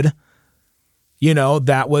good, you know,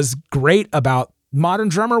 that was great about Modern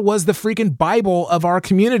Drummer. Was the freaking Bible of our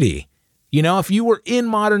community. You know, if you were in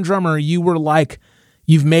Modern Drummer, you were like,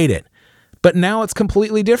 you've made it. But now it's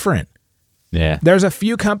completely different. Yeah. There's a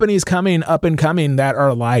few companies coming up and coming that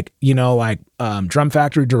are like, you know, like Drum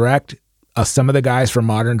Factory Direct. Some of the guys from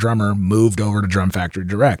Modern Drummer moved over to Drum Factory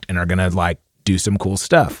Direct and are going to like do some cool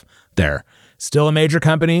stuff there. Still a major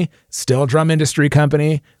company, still a drum industry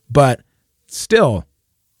company, but still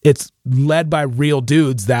it's led by real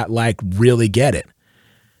dudes that like really get it.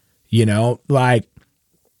 You know, like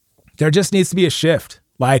there just needs to be a shift.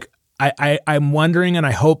 Like I'm wondering, and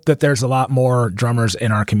I hope that there's a lot more drummers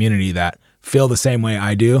in our community that feel the same way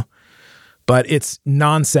I do, but it's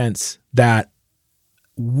nonsense that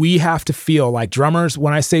we have to feel like drummers.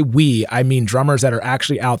 When I say we, I mean drummers that are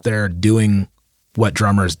actually out there doing what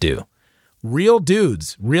drummers do. Real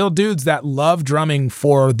dudes that love drumming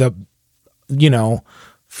for the, you know,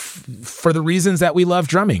 for the reasons that we love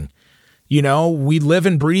drumming. You know, we live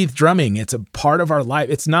and breathe drumming. It's a part of our life.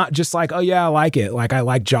 It's not just like, oh yeah, I like it. Like I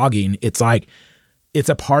like jogging. It's like, it's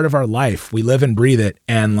a part of our life. We live and breathe it.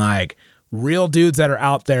 And like real dudes that are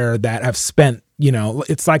out there that have spent, you know,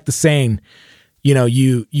 it's like the saying, you know,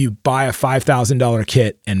 you buy a $5,000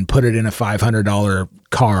 kit and put it in a $500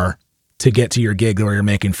 car to get to your gig where you're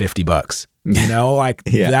making $50. You know, like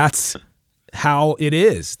that's how it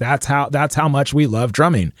is. That's how much we love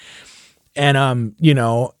drumming. And you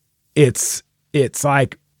know, it's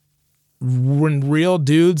like when real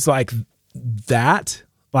dudes like that,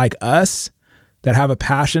 like us, that have a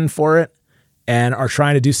passion for it and are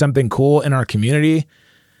trying to do something cool in our community,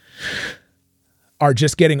 are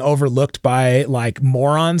just getting overlooked by like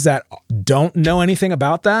morons that don't know anything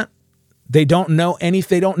about that. They don't know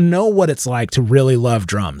anything. They don't know what it's like to really love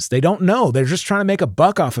drums. They don't know. They're just trying to make a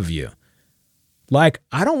buck off of you. Like,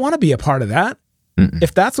 I don't want to be a part of that.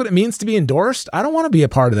 If that's what it means to be endorsed, I don't want to be a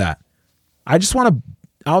part of that. I just want to,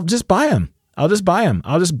 I'll just buy them. I'll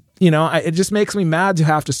just, you know, it just makes me mad to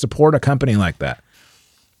have to support a company like that.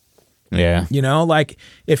 Yeah. You know, like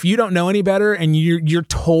if you don't know any better and you're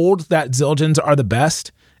told that Zildjians are the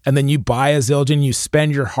best, and then you buy a Zildjian, you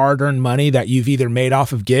spend your hard-earned money that you've either made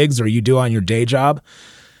off of gigs or you do on your day job,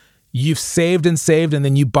 you've saved, and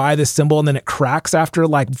then you buy this cymbal and then it cracks after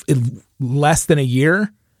like less than a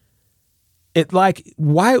year. It like,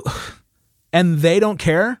 why? And they don't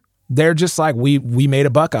care. They're just like, we made a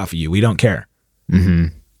buck off of you. We don't care. Mm-hmm.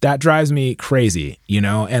 That drives me crazy, you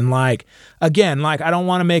know? And like, again, like, I don't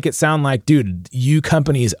want to make it sound like, dude, you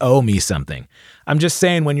companies owe me something. I'm just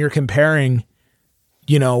saying when you're comparing,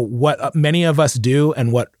 you know, what many of us do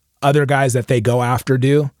and what other guys that they go after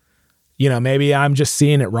do, you know, maybe I'm just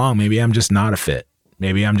seeing it wrong. Maybe I'm just not a fit.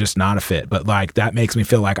 But like, that makes me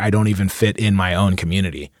feel like I don't even fit in my own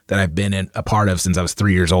community that I've been a part of since I was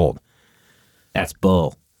 3 years old. That's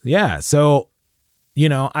bull. Yeah. So, you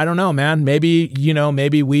know, I don't know, man. Maybe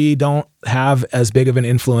we don't have as big of an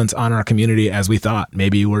influence on our community as we thought.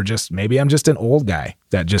 Maybe I'm just an old guy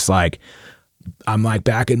that just like, I'm like,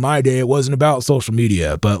 back in my day, it wasn't about social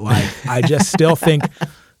media, but like, I just still think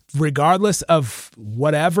regardless of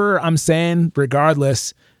whatever I'm saying,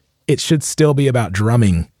 it should still be about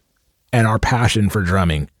drumming and our passion for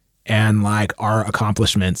drumming and like our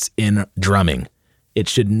accomplishments in drumming. It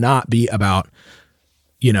should not be about,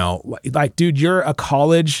 you know, like, dude, you're a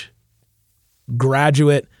college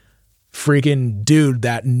graduate freaking dude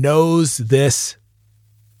that knows this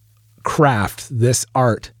craft, this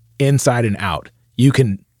art inside and out. You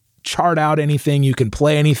can chart out anything. You can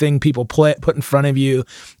play anything people put in front of you.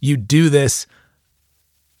 You do this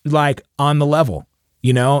like on the level,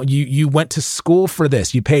 you know, you went to school for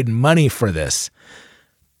this. You paid money for this.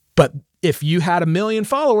 But if you had 1 million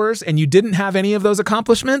followers and you didn't have any of those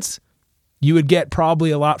accomplishments, you would get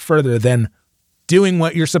probably a lot further than doing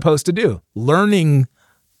what you're supposed to do, learning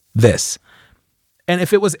this. And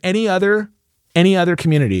if it was any other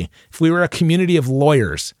community, if we were a community of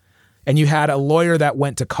lawyers and you had a lawyer that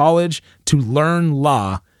went to college to learn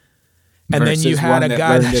law, and then you had a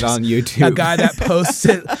guy that on YouTube, a guy that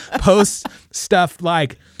posts stuff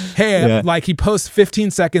like, hey, like he posts 15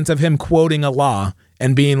 seconds of him quoting a law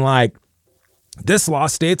and being like, this law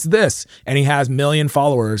states this, and he has 1 million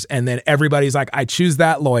followers, and then everybody's like, I choose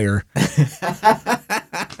that lawyer.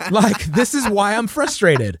 Like, this is why I'm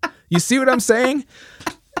frustrated. You see what I'm saying?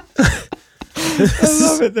 I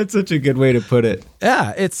love it. That's such a good way to put it.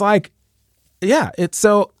 Yeah, it's like,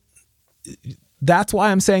 so that's why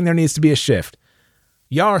I'm saying there needs to be a shift.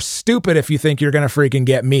 Y'all are stupid if you think you're gonna freaking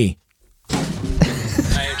get me. I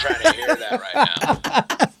ain't trying to hear that right now.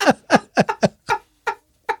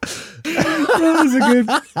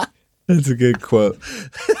 That's a good quote.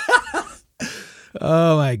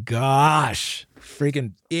 Oh my gosh.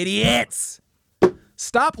 Freaking idiots.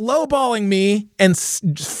 Stop lowballing me and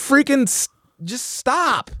just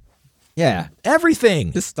stop. Yeah.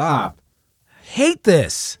 Everything. Just stop. Hate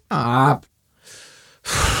this. Stop.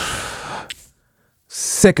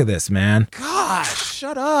 Sick of this, man. Gosh,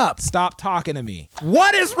 shut up. Stop talking to me.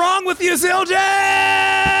 What is wrong with you, Zildjian?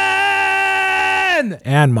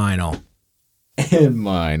 And Meinl. And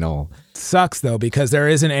Meinl. Sucks, though, because there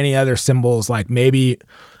isn't any other symbols, like maybe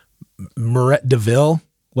Marat DeVille.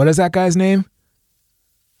 What is that guy's name?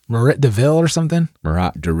 Marat DeVille or something?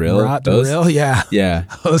 Marat DeVille, yeah. Yeah.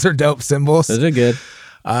 Those are dope symbols. Those are good.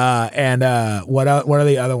 And what are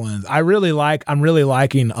the other ones? I'm really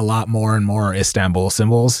liking a lot more and more Istanbul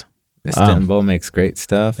symbols. Istanbul makes great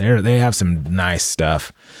stuff. They have some nice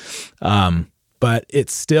stuff. But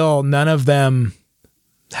it's still, none of them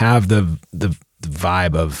have the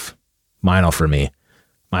vibe of Meinl for me.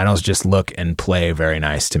 Meinl's just look and play very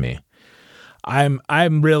nice to me. I'm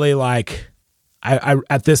really like, I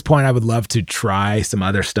at this point I would love to try some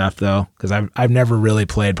other stuff though, because I've never really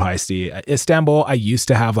played Paiste. Istanbul, I used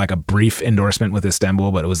to have like a brief endorsement with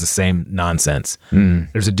Istanbul, but it was the same nonsense.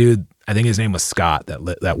 There's a dude, I think his name was Scott,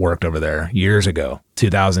 that worked over there years ago,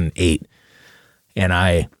 2008, and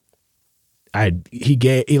I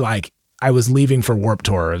was leaving for Warped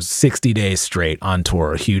Tour. It was 60 days straight on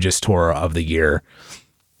tour, hugest tour of the year,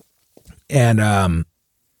 and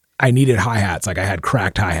I needed hi-hats. Like I had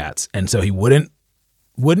cracked hi-hats. And so he wouldn't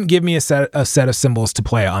give me a set of cymbals to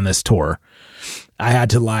play on this tour. I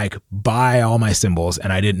had to like buy all my cymbals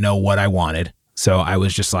and I didn't know what I wanted. So I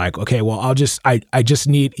was just like, okay, well, I just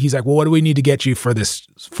need, he's like, well, what do we need to get you for this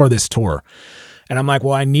tour? And I'm like,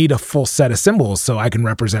 well, I need a full set of cymbals so I can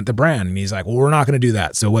represent the brand. And he's like, well, we're not going to do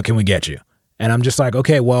that. So what can we get you? And I'm just like,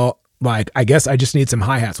 okay, well, like, I guess I just need some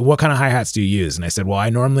hi-hats. Well, what kind of hi-hats do you use? And I said, well,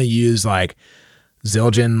 I normally use like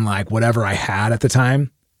Zildjian, like whatever I had at the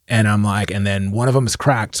time. And I'm like, and then one of them is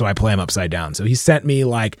cracked, so I play them upside down. So he sent me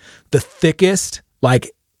like the thickest,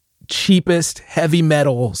 like cheapest heavy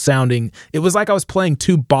metal sounding. It was like I was playing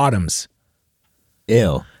two bottoms.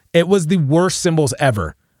 Ew. It was the worst cymbals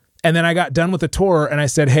ever. And then I got done with the tour and I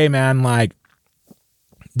said, hey man, like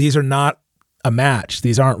these are not a match.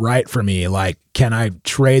 These aren't right for me. Like, can I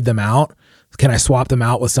trade them out? Can I swap them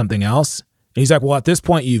out with something else? And he's like, well, at this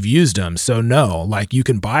point you've used them. So no, like you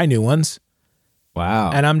can buy new ones.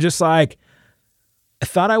 Wow. And I'm just like, I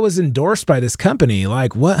thought I was endorsed by this company.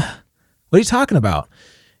 Like, what are you talking about?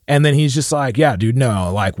 And then he's just like, yeah, dude,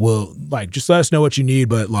 no, like, well, like, just let us know what you need.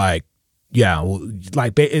 But like, yeah, well,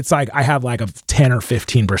 like, it's like, I have like a 10 or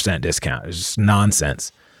 15% discount. It's just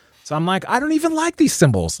nonsense. So I'm like, I don't even like these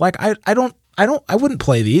cymbals. Like, I wouldn't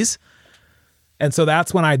play these. And so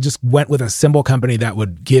that's when I just went with a cymbal company that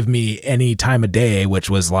would give me any time of day, which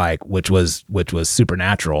was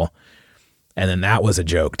Supernatural. And then that was a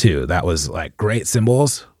joke too. That was like great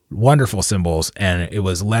cymbals, wonderful cymbals. And it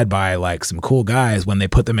was led by like some cool guys when they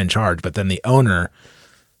put them in charge. But then the owner,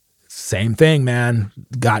 same thing, man,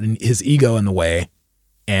 got his ego in the way.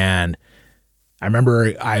 And I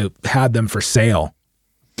remember I had them for sale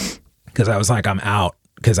because I was like, I'm out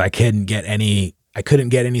because I couldn't get any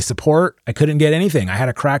support. I couldn't get anything. I had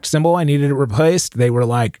a cracked cymbal. I needed it replaced. They were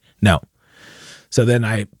like, no. So then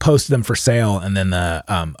I posted them for sale. And then the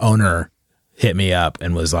owner hit me up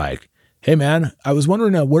and was like, hey man, I was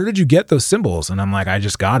wondering, where did you get those cymbals? And I'm like, I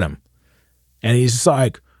just got them. And he's just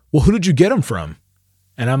like, well, who did you get them from?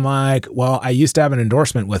 And I'm like, well, I used to have an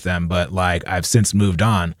endorsement with them, but like I've since moved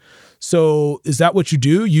on. So is that what you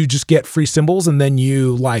do? You just get free cymbals and then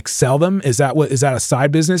you like sell them? Is that a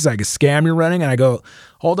side business? Like a scam you're running? And I go,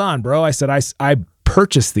 hold on, bro. I said, I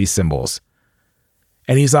purchased these cymbals.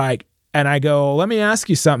 And he's like, and I go, let me ask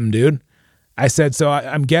you something, dude. I said, so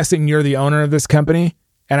I'm guessing you're the owner of this company?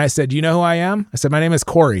 And I said, do you know who I am? I said, my name is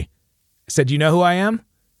Corey. I said, do you know who I am?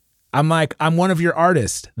 I'm like, I'm one of your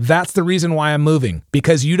artists. That's the reason why I'm moving,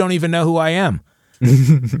 because you don't even know who I am.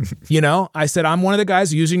 You know, I said, I'm one of the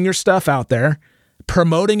guys using your stuff out there,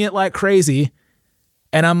 promoting it like crazy.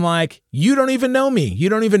 And I'm like, you don't even know me. You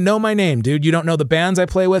don't even know my name, dude. You don't know the bands I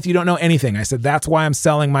play with. You don't know anything. I said, that's why I'm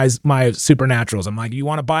selling my Supernaturals. I'm like, you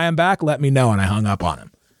want to buy them back? Let me know. And I hung up on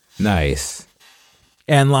him. Nice.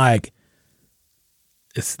 And like,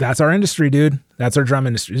 that's our industry, dude. That's our drum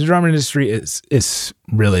industry. The drum industry is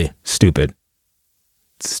really stupid.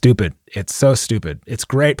 It's stupid. It's so stupid. It's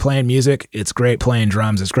great playing music. It's great playing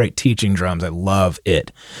drums. It's great teaching drums. I love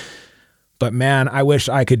it. But man, I wish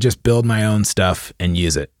I could just build my own stuff and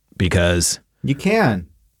use it, because you can.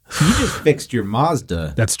 You just fixed your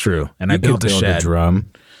Mazda. That's true. And I built a shed. A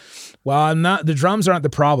drum. Well, the drums aren't the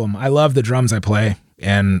problem. I love the drums I play,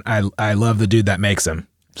 and I love the dude that makes them.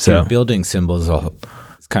 So building cymbals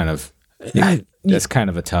is kind of that's kind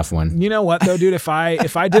of a tough one. You know what though, dude? If I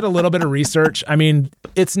did a little bit of research, I mean,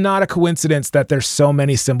 it's not a coincidence that there's so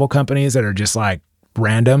many cymbal companies that are just like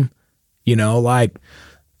random, you know, like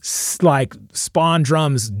Spawn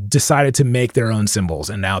Drums decided to make their own cymbals,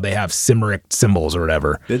 and now they have Cymric cymbals or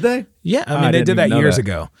whatever. Did they? Yeah, I mean, they did that years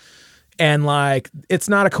ago. And like, it's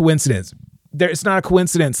not a coincidence. It's not a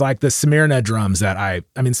coincidence. Like the Smyrna drums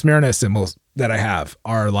Smyrna cymbals that I have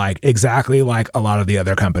are like exactly like a lot of the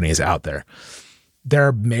other companies out there.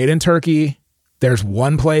 They're made in Turkey. There's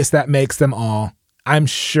one place that makes them all. I'm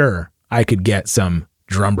sure I could get some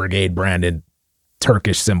Drum Brigade branded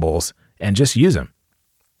Turkish cymbals and just use them.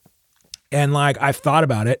 And like, I've thought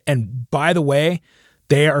about it. And by the way,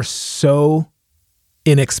 they are so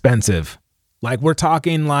inexpensive. Like, we're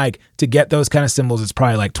talking like, to get those kind of cymbals, it's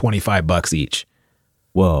probably like $25 each.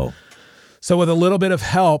 Whoa. So with a little bit of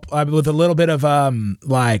help, with a little bit of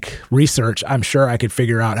like research, I'm sure I could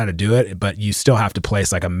figure out how to do it. But you still have to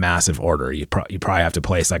place like a massive order. You probably have to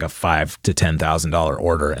place like a $5,000 to $10,000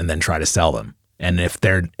 order and then try to sell them. And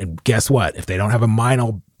guess what? If they don't have a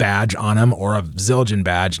Meinl badge on them or a Zildjian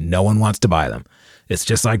badge, no one wants to buy them. It's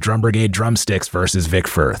just like Drum Brigade drumsticks versus Vic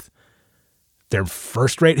Firth. They're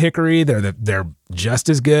first-rate hickory. They're just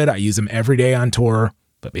as good. I use them every day on tour.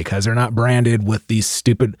 But because they're not branded with these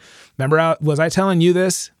stupid... Remember, was I telling you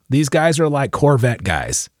this? These guys are like Corvette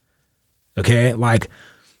guys. Okay? Like,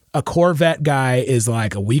 a Corvette guy is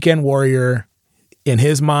like a weekend warrior. In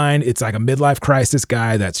his mind, it's like a midlife crisis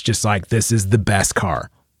guy that's just like, this is the best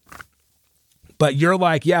car. But you're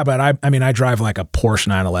like, yeah, but I drive like a Porsche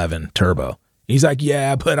 911 turbo. He's like,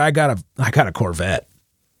 yeah, but I got a Corvette.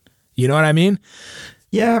 You know what I mean?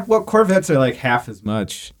 Yeah, well, Corvettes are like half as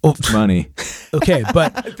much money. Okay,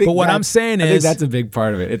 but what I'm saying is... I think that's a big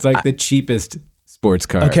part of it. It's like the cheapest sports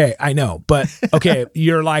car. Okay, I know. But, okay,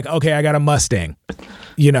 you're like, okay, I got a Mustang.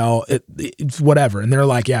 You know, it's whatever. And they're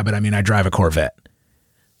like, yeah, but I drive a Corvette.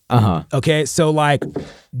 Uh-huh. Okay, so like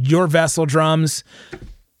your Vessel drums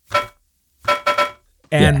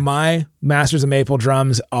and my Masters of Maple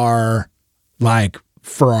drums are like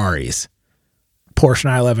Ferraris. Porsche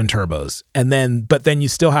 911 turbos. But then you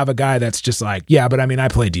still have a guy that's just like, yeah, but I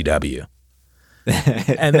play DW.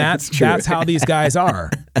 And that's how these guys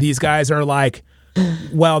are. These guys are like,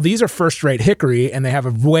 well, these are first-rate hickory and they have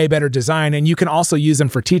a way better design and you can also use them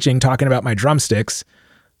for teaching, talking about my drumsticks.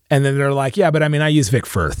 And then they're like, yeah, but I use Vic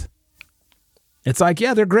Firth. It's like,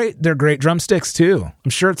 yeah, they're great. They're great drumsticks too.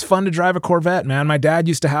 I'm sure it's fun to drive a Corvette, man. My dad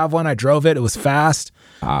used to have one. I drove it. It was fast.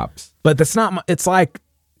 Pops. But that's not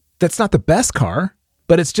the best car,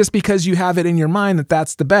 but it's just because you have it in your mind that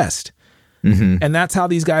that's the best. Mm-hmm. And that's how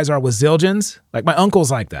these guys are with Zildjians. Like my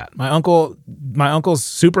uncle's like that. My uncle's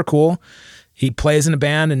super cool. He plays in a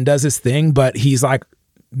band and does his thing, but he's like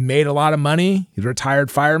made a lot of money. He's a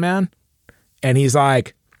retired fireman. And he's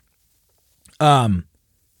like, I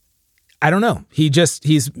don't know. He's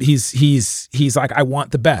like, I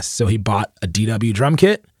want the best. So he bought a DW drum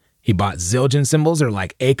kit. He bought Zildjian cymbals. They're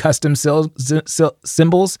like A custom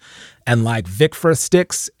cymbals and like Vic Firth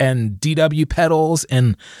sticks and DW pedals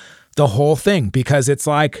and the whole thing because it's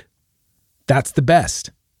like, that's the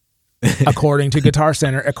best according to Guitar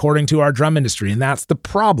Center, according to our drum industry. And that's the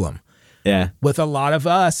problem. Yeah. With a lot of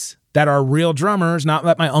us that are real drummers, not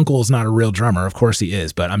that my uncle is not a real drummer. Of course he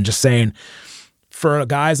is. But I'm just saying for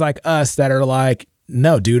guys like us that are like,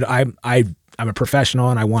 no, dude, I'm a professional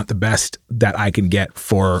and I want the best that I can get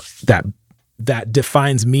for that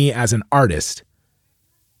defines me as an artist.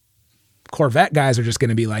 Corvette guys are just going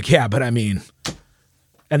to be like, yeah, but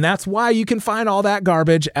and that's why you can find all that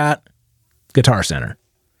garbage at Guitar Center.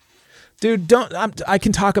 Dude, I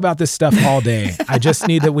can talk about this stuff all day.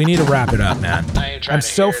 We need to wrap it up, man. I'm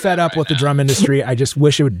so fed up with the drum industry. I just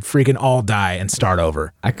wish it would freaking all die and start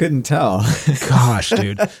over. I couldn't tell. Gosh,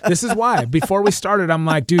 dude. This is why. Before we started, I'm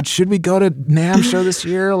like, dude, should we go to NAMM show this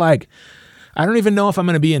year? Like, I don't even know if I'm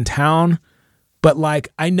going to be in town, but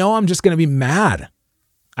like, I know I'm just going to be mad.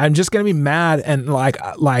 I'm just going to be mad and like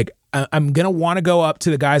I'm going to want to go up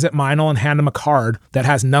to the guys at Meinl and hand them a card that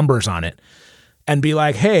has numbers on it and be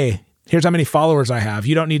like, hey, here's how many followers I have.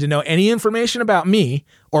 You don't need to know any information about me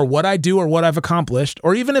or what I do or what I've accomplished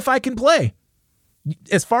or even if I can play.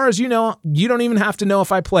 As far as you know, you don't even have to know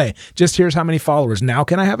if I play. Just here's how many followers. Now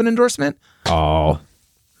can I have an endorsement? Oh,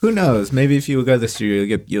 who knows? Maybe if you go this year,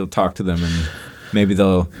 you'll talk to them and maybe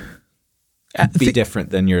they'll be different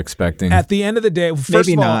than you're expecting. At the end of the day, first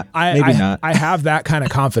maybe of all, not. Maybe not. I have that kind of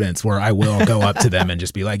confidence where I will go up to them and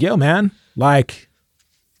just be like, yo, man, like,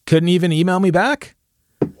 couldn't even email me back?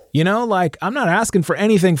 You know, like, I'm not asking for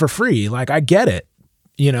anything for free. Like, I get it,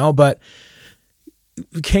 you know, but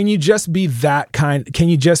can you just be that kind? Can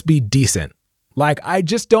you just be decent? Like, I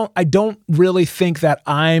don't really think that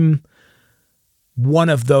I'm one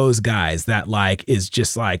of those guys that like is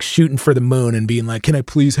just like shooting for the moon and being like, can I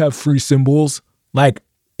please have free cymbals? Like,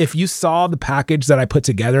 if you saw the package that I put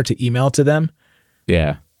together to email to them,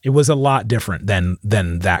 yeah, it was a lot different than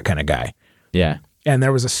that kind of guy. Yeah. And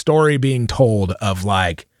there was a story being told of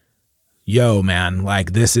like, yo, man,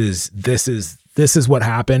 like this is what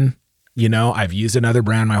happened. You know, I've used another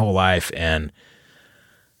brand my whole life and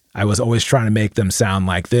I was always trying to make them sound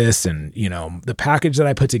like this. And, you know, the package that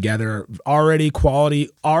I put together, already quality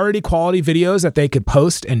videos that they could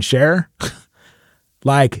post and share.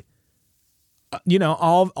 Like, you know,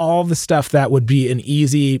 all the stuff that would be an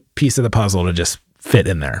easy piece of the puzzle to just fit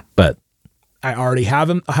in there. But I already have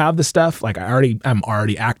the stuff. Like I'm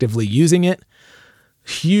already actively using it.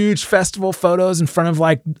 Huge festival photos in front of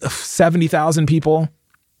like 70,000 people.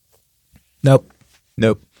 Nope.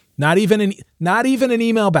 Not even an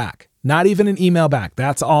email back. Not even an email back.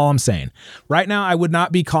 That's all I'm saying. Right now, I would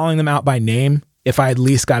not be calling them out by name if I at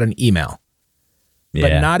least got an email. Yeah.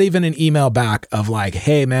 But not even an email back of like,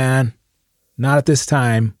 hey, man, not at this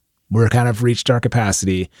time. We're kind of reached our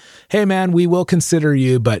capacity. Hey, man, we will consider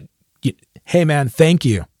you, but hey, man, thank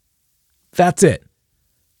you. That's it.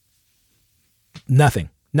 Nothing.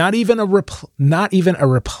 Not even a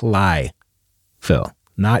reply, Phil.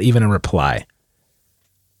 Not even a reply.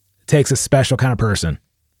 It takes a special kind of person.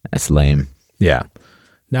 That's lame. Yeah.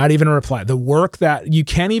 Not even a reply. The work that you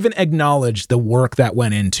can't even acknowledge the work that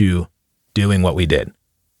went into doing what we did.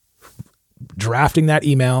 Drafting that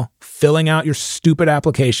email, filling out your stupid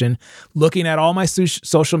application, looking at all my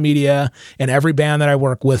social media and every band that I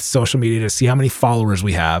work with social media to see how many followers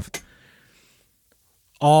we have.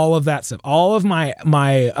 All of that stuff. All of my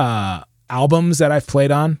albums that I've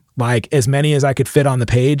played on, like as many as I could fit on the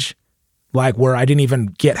page, like where I didn't even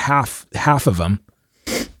get half of them.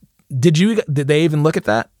 Did they even look at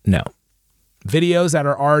that? No. Videos that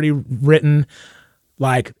are already written,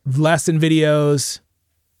 like lesson videos,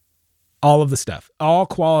 all of the stuff, all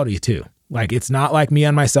quality too. Like it's not like me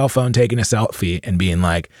on my cell phone taking a selfie and being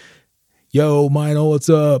like, yo, Mino, what's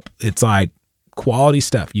up? It's like quality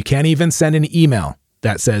stuff. You can't even send an email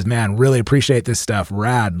that says, man, really appreciate this stuff.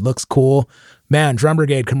 Rad, looks cool. Man, Drum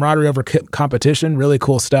Brigade, camaraderie over competition, really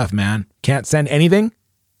cool stuff, man. Can't send anything?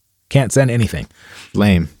 Can't send anything.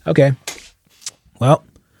 Lame. Okay. Well,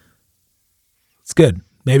 it's good.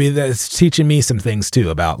 Maybe that's teaching me some things too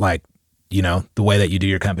about like, you know, the way that you do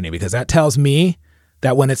your company, because that tells me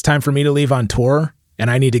that when it's time for me to leave on tour and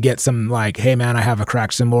I need to get some like, hey man, I have a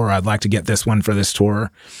crack cymbal, or I'd like to get this one for this tour.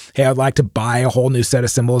 Hey, I'd like to buy a whole new set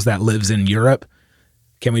of cymbals that lives in Europe.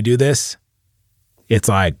 Can we do this? It's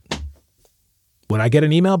like, would I get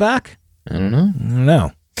an email back? I don't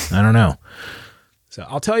know. I don't know. So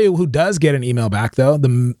I'll tell you who does get an email back though.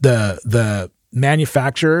 The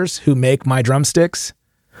manufacturers who make my drumsticks.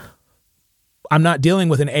 I'm not dealing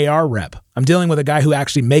with an AR rep. I'm dealing with a guy who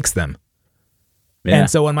actually makes them. Yeah. And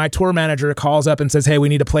so when my tour manager calls up and says, hey, we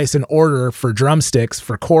need to place an order for drumsticks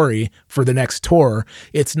for Corey for the next tour,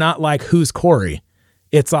 it's not like, who's Corey?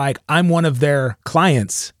 It's like, I'm one of their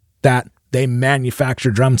clients that they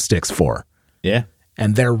manufacture drumsticks for. Yeah.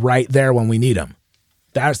 And they're right there when we need them.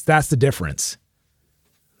 That's the difference.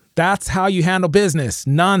 That's how you handle business.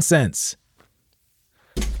 Nonsense.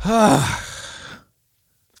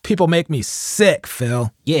 People make me sick,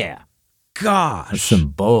 Phil. Yeah. Gosh. That's some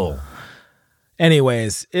bull.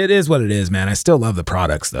 Anyways, it is what it is, man. I still love the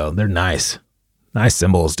products, though. They're nice. Nice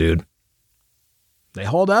cymbals, dude. They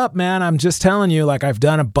hold up, man. I'm just telling you, like, I've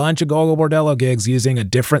done a bunch of Gogol Bordello gigs using a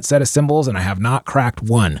different set of cymbals, and I have not cracked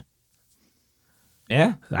one.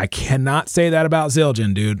 Yeah? I cannot say that about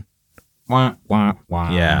Zildjian, dude. Wah, wah,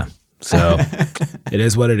 wah. Yeah. So, it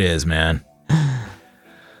is what it is, man.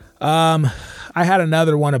 I had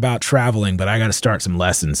another one about traveling, but I got to start some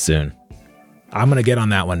lessons soon. I'm going to get on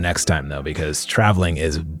that one next time, though, because traveling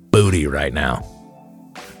is booty right now.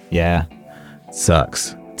 Yeah.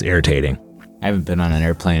 Sucks. It's irritating. I haven't been on an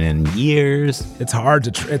airplane in years. It's hard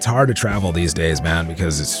to travel these days, man,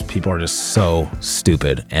 because people are just so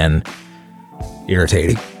stupid and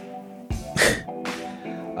irritating.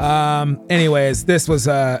 Anyways, this was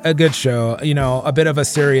a good show. You know, a bit of a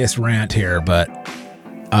serious rant here, but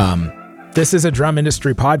this is a drum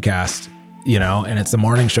industry podcast, you know, and it's a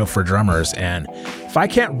morning show for drummers. And if I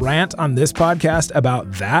can't rant on this podcast about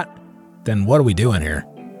that, then what are we doing here?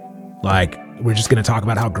 Like, we're just going to talk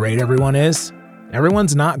about how great everyone is.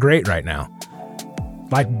 Everyone's not great right now.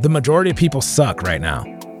 Like, the majority of people suck right now.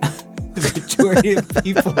 The majority of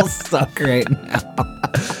people suck right now.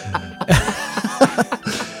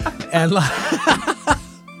 And like,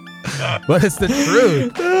 but it's the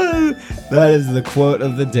truth. That is the quote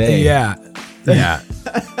of the day. Yeah. Yeah.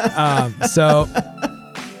 So,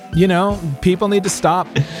 you know, people need to stop.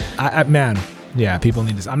 Man, yeah, people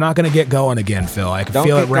need to. I'm not going to get going again, Phil. I can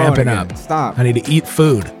feel it ramping up. Stop. I need to eat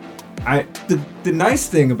food. The nice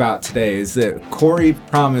thing about today is that Corey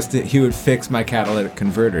promised that he would fix my catalytic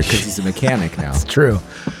converter because he's a mechanic now. It's true.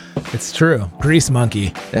 It's true. Grease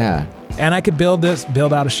monkey. Yeah. And I could build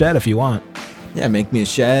out a shed if you want. Yeah, make me a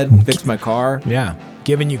shed, fix my car. Yeah.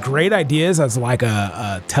 Giving you great ideas as like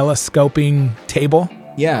a telescoping table.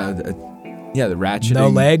 Yeah. The ratcheting. No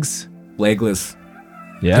legs. Legless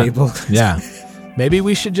table. Yeah. Maybe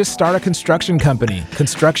we should just start a construction company.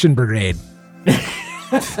 Construction Brigade.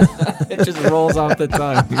 It just rolls off the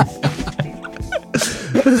tongue.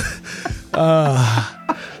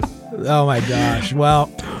 Oh my gosh.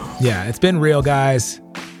 Well, yeah, it's been real, guys.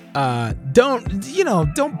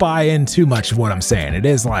 Don't buy in too much of what I'm saying. It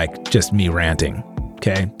is like just me ranting.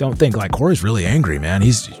 Okay. Don't think like Corey's really angry, man.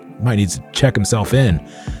 He might need to check himself in.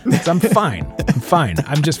 I'm fine.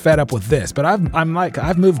 I'm just fed up with this, but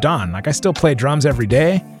I've moved on. Like I still play drums every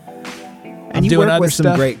day. And you work with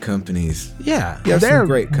some great companies. Yeah. You have some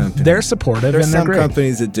great companies. They're supportive and they're great. There's some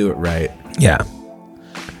companies that do it right. Yeah.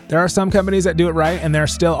 There are some companies that do it right, and there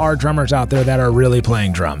still are drummers out there that are really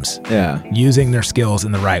playing drums. Yeah. Using their skills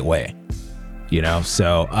in the right way.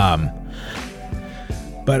 So,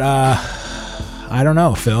 but I don't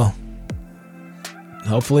know, Phil.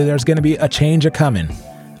 Hopefully there's going to be a change a-coming.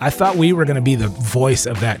 I thought we were going to be the voice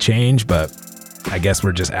of that change, but I guess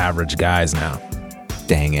we're just average guys now.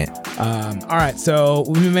 Dang it. All right, so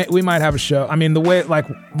we might have a show. I mean, the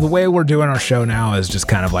way we're doing our show now is just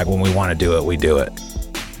kind of like when we want to do it, we do it.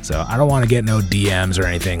 So I don't want to get no DMs or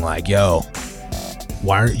anything like, yo,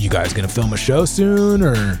 why aren't you guys going to film a show soon?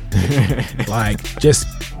 Or like, just,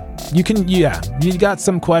 you got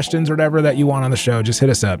some questions or whatever that you want on the show, just hit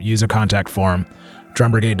us up. Use a contact form,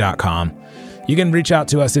 drumbrigade.com. You can reach out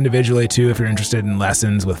to us individually too if you're interested in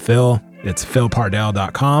lessons with Phil. It's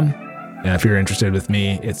philpardell.com. And if you're interested with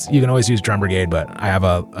me, you can always use Drum Brigade, but I have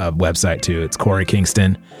a website too. It's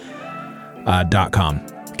CoreyKingston.com.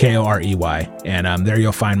 Korey. And there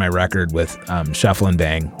you'll find my record with Shuffle and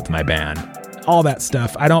Bang with my band. All that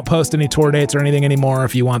stuff. I don't post any tour dates or anything anymore.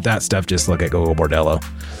 If you want that stuff, just look at Google Bordello.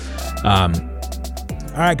 All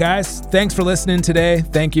right, guys. Thanks for listening today.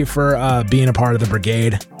 Thank you for being a part of the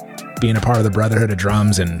Brigade, being a part of the Brotherhood of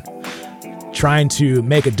Drums, and trying to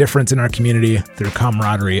make a difference in our community through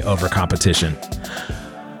camaraderie over competition.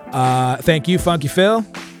 Thank you, Funky Phil.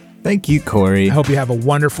 Thank you, Corey. I hope you have a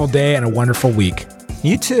wonderful day and a wonderful week.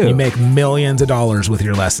 You too. You make millions of dollars with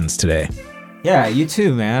your lessons today. Yeah, you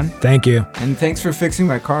too, man. Thank you. And thanks for fixing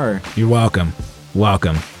my car. You're welcome.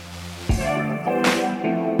 Welcome.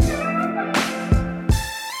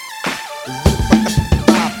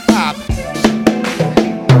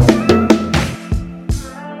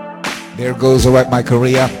 There goes my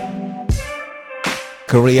career.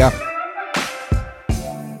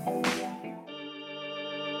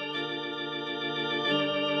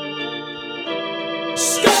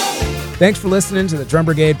 Thanks for listening to the Drum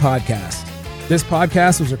Brigade podcast. This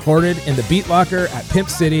podcast was recorded in the Beat Locker at Pimp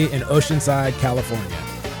City in Oceanside, California.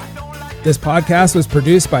 This podcast was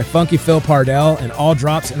produced by Funky Phil Pardell, and all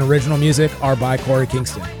drops and original music are by Corey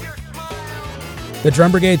Kingston. The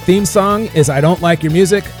Drum Brigade theme song is I Don't Like Your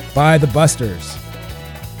Music by The Busters.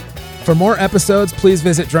 For more episodes, please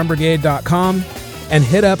visit drumbrigade.com and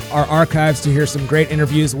hit up our archives to hear some great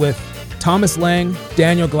interviews with Thomas Lang,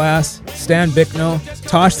 Daniel Glass, Stan Bicknell,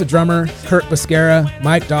 Tosh the Drummer, Kurt Busquera,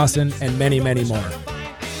 Mike Dawson, and many, many more.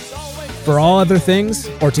 For all other things,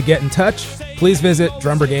 or to get in touch, please visit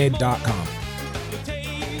drumbrigade.com.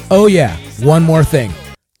 Oh yeah, one more thing.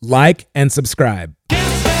 Like and subscribe.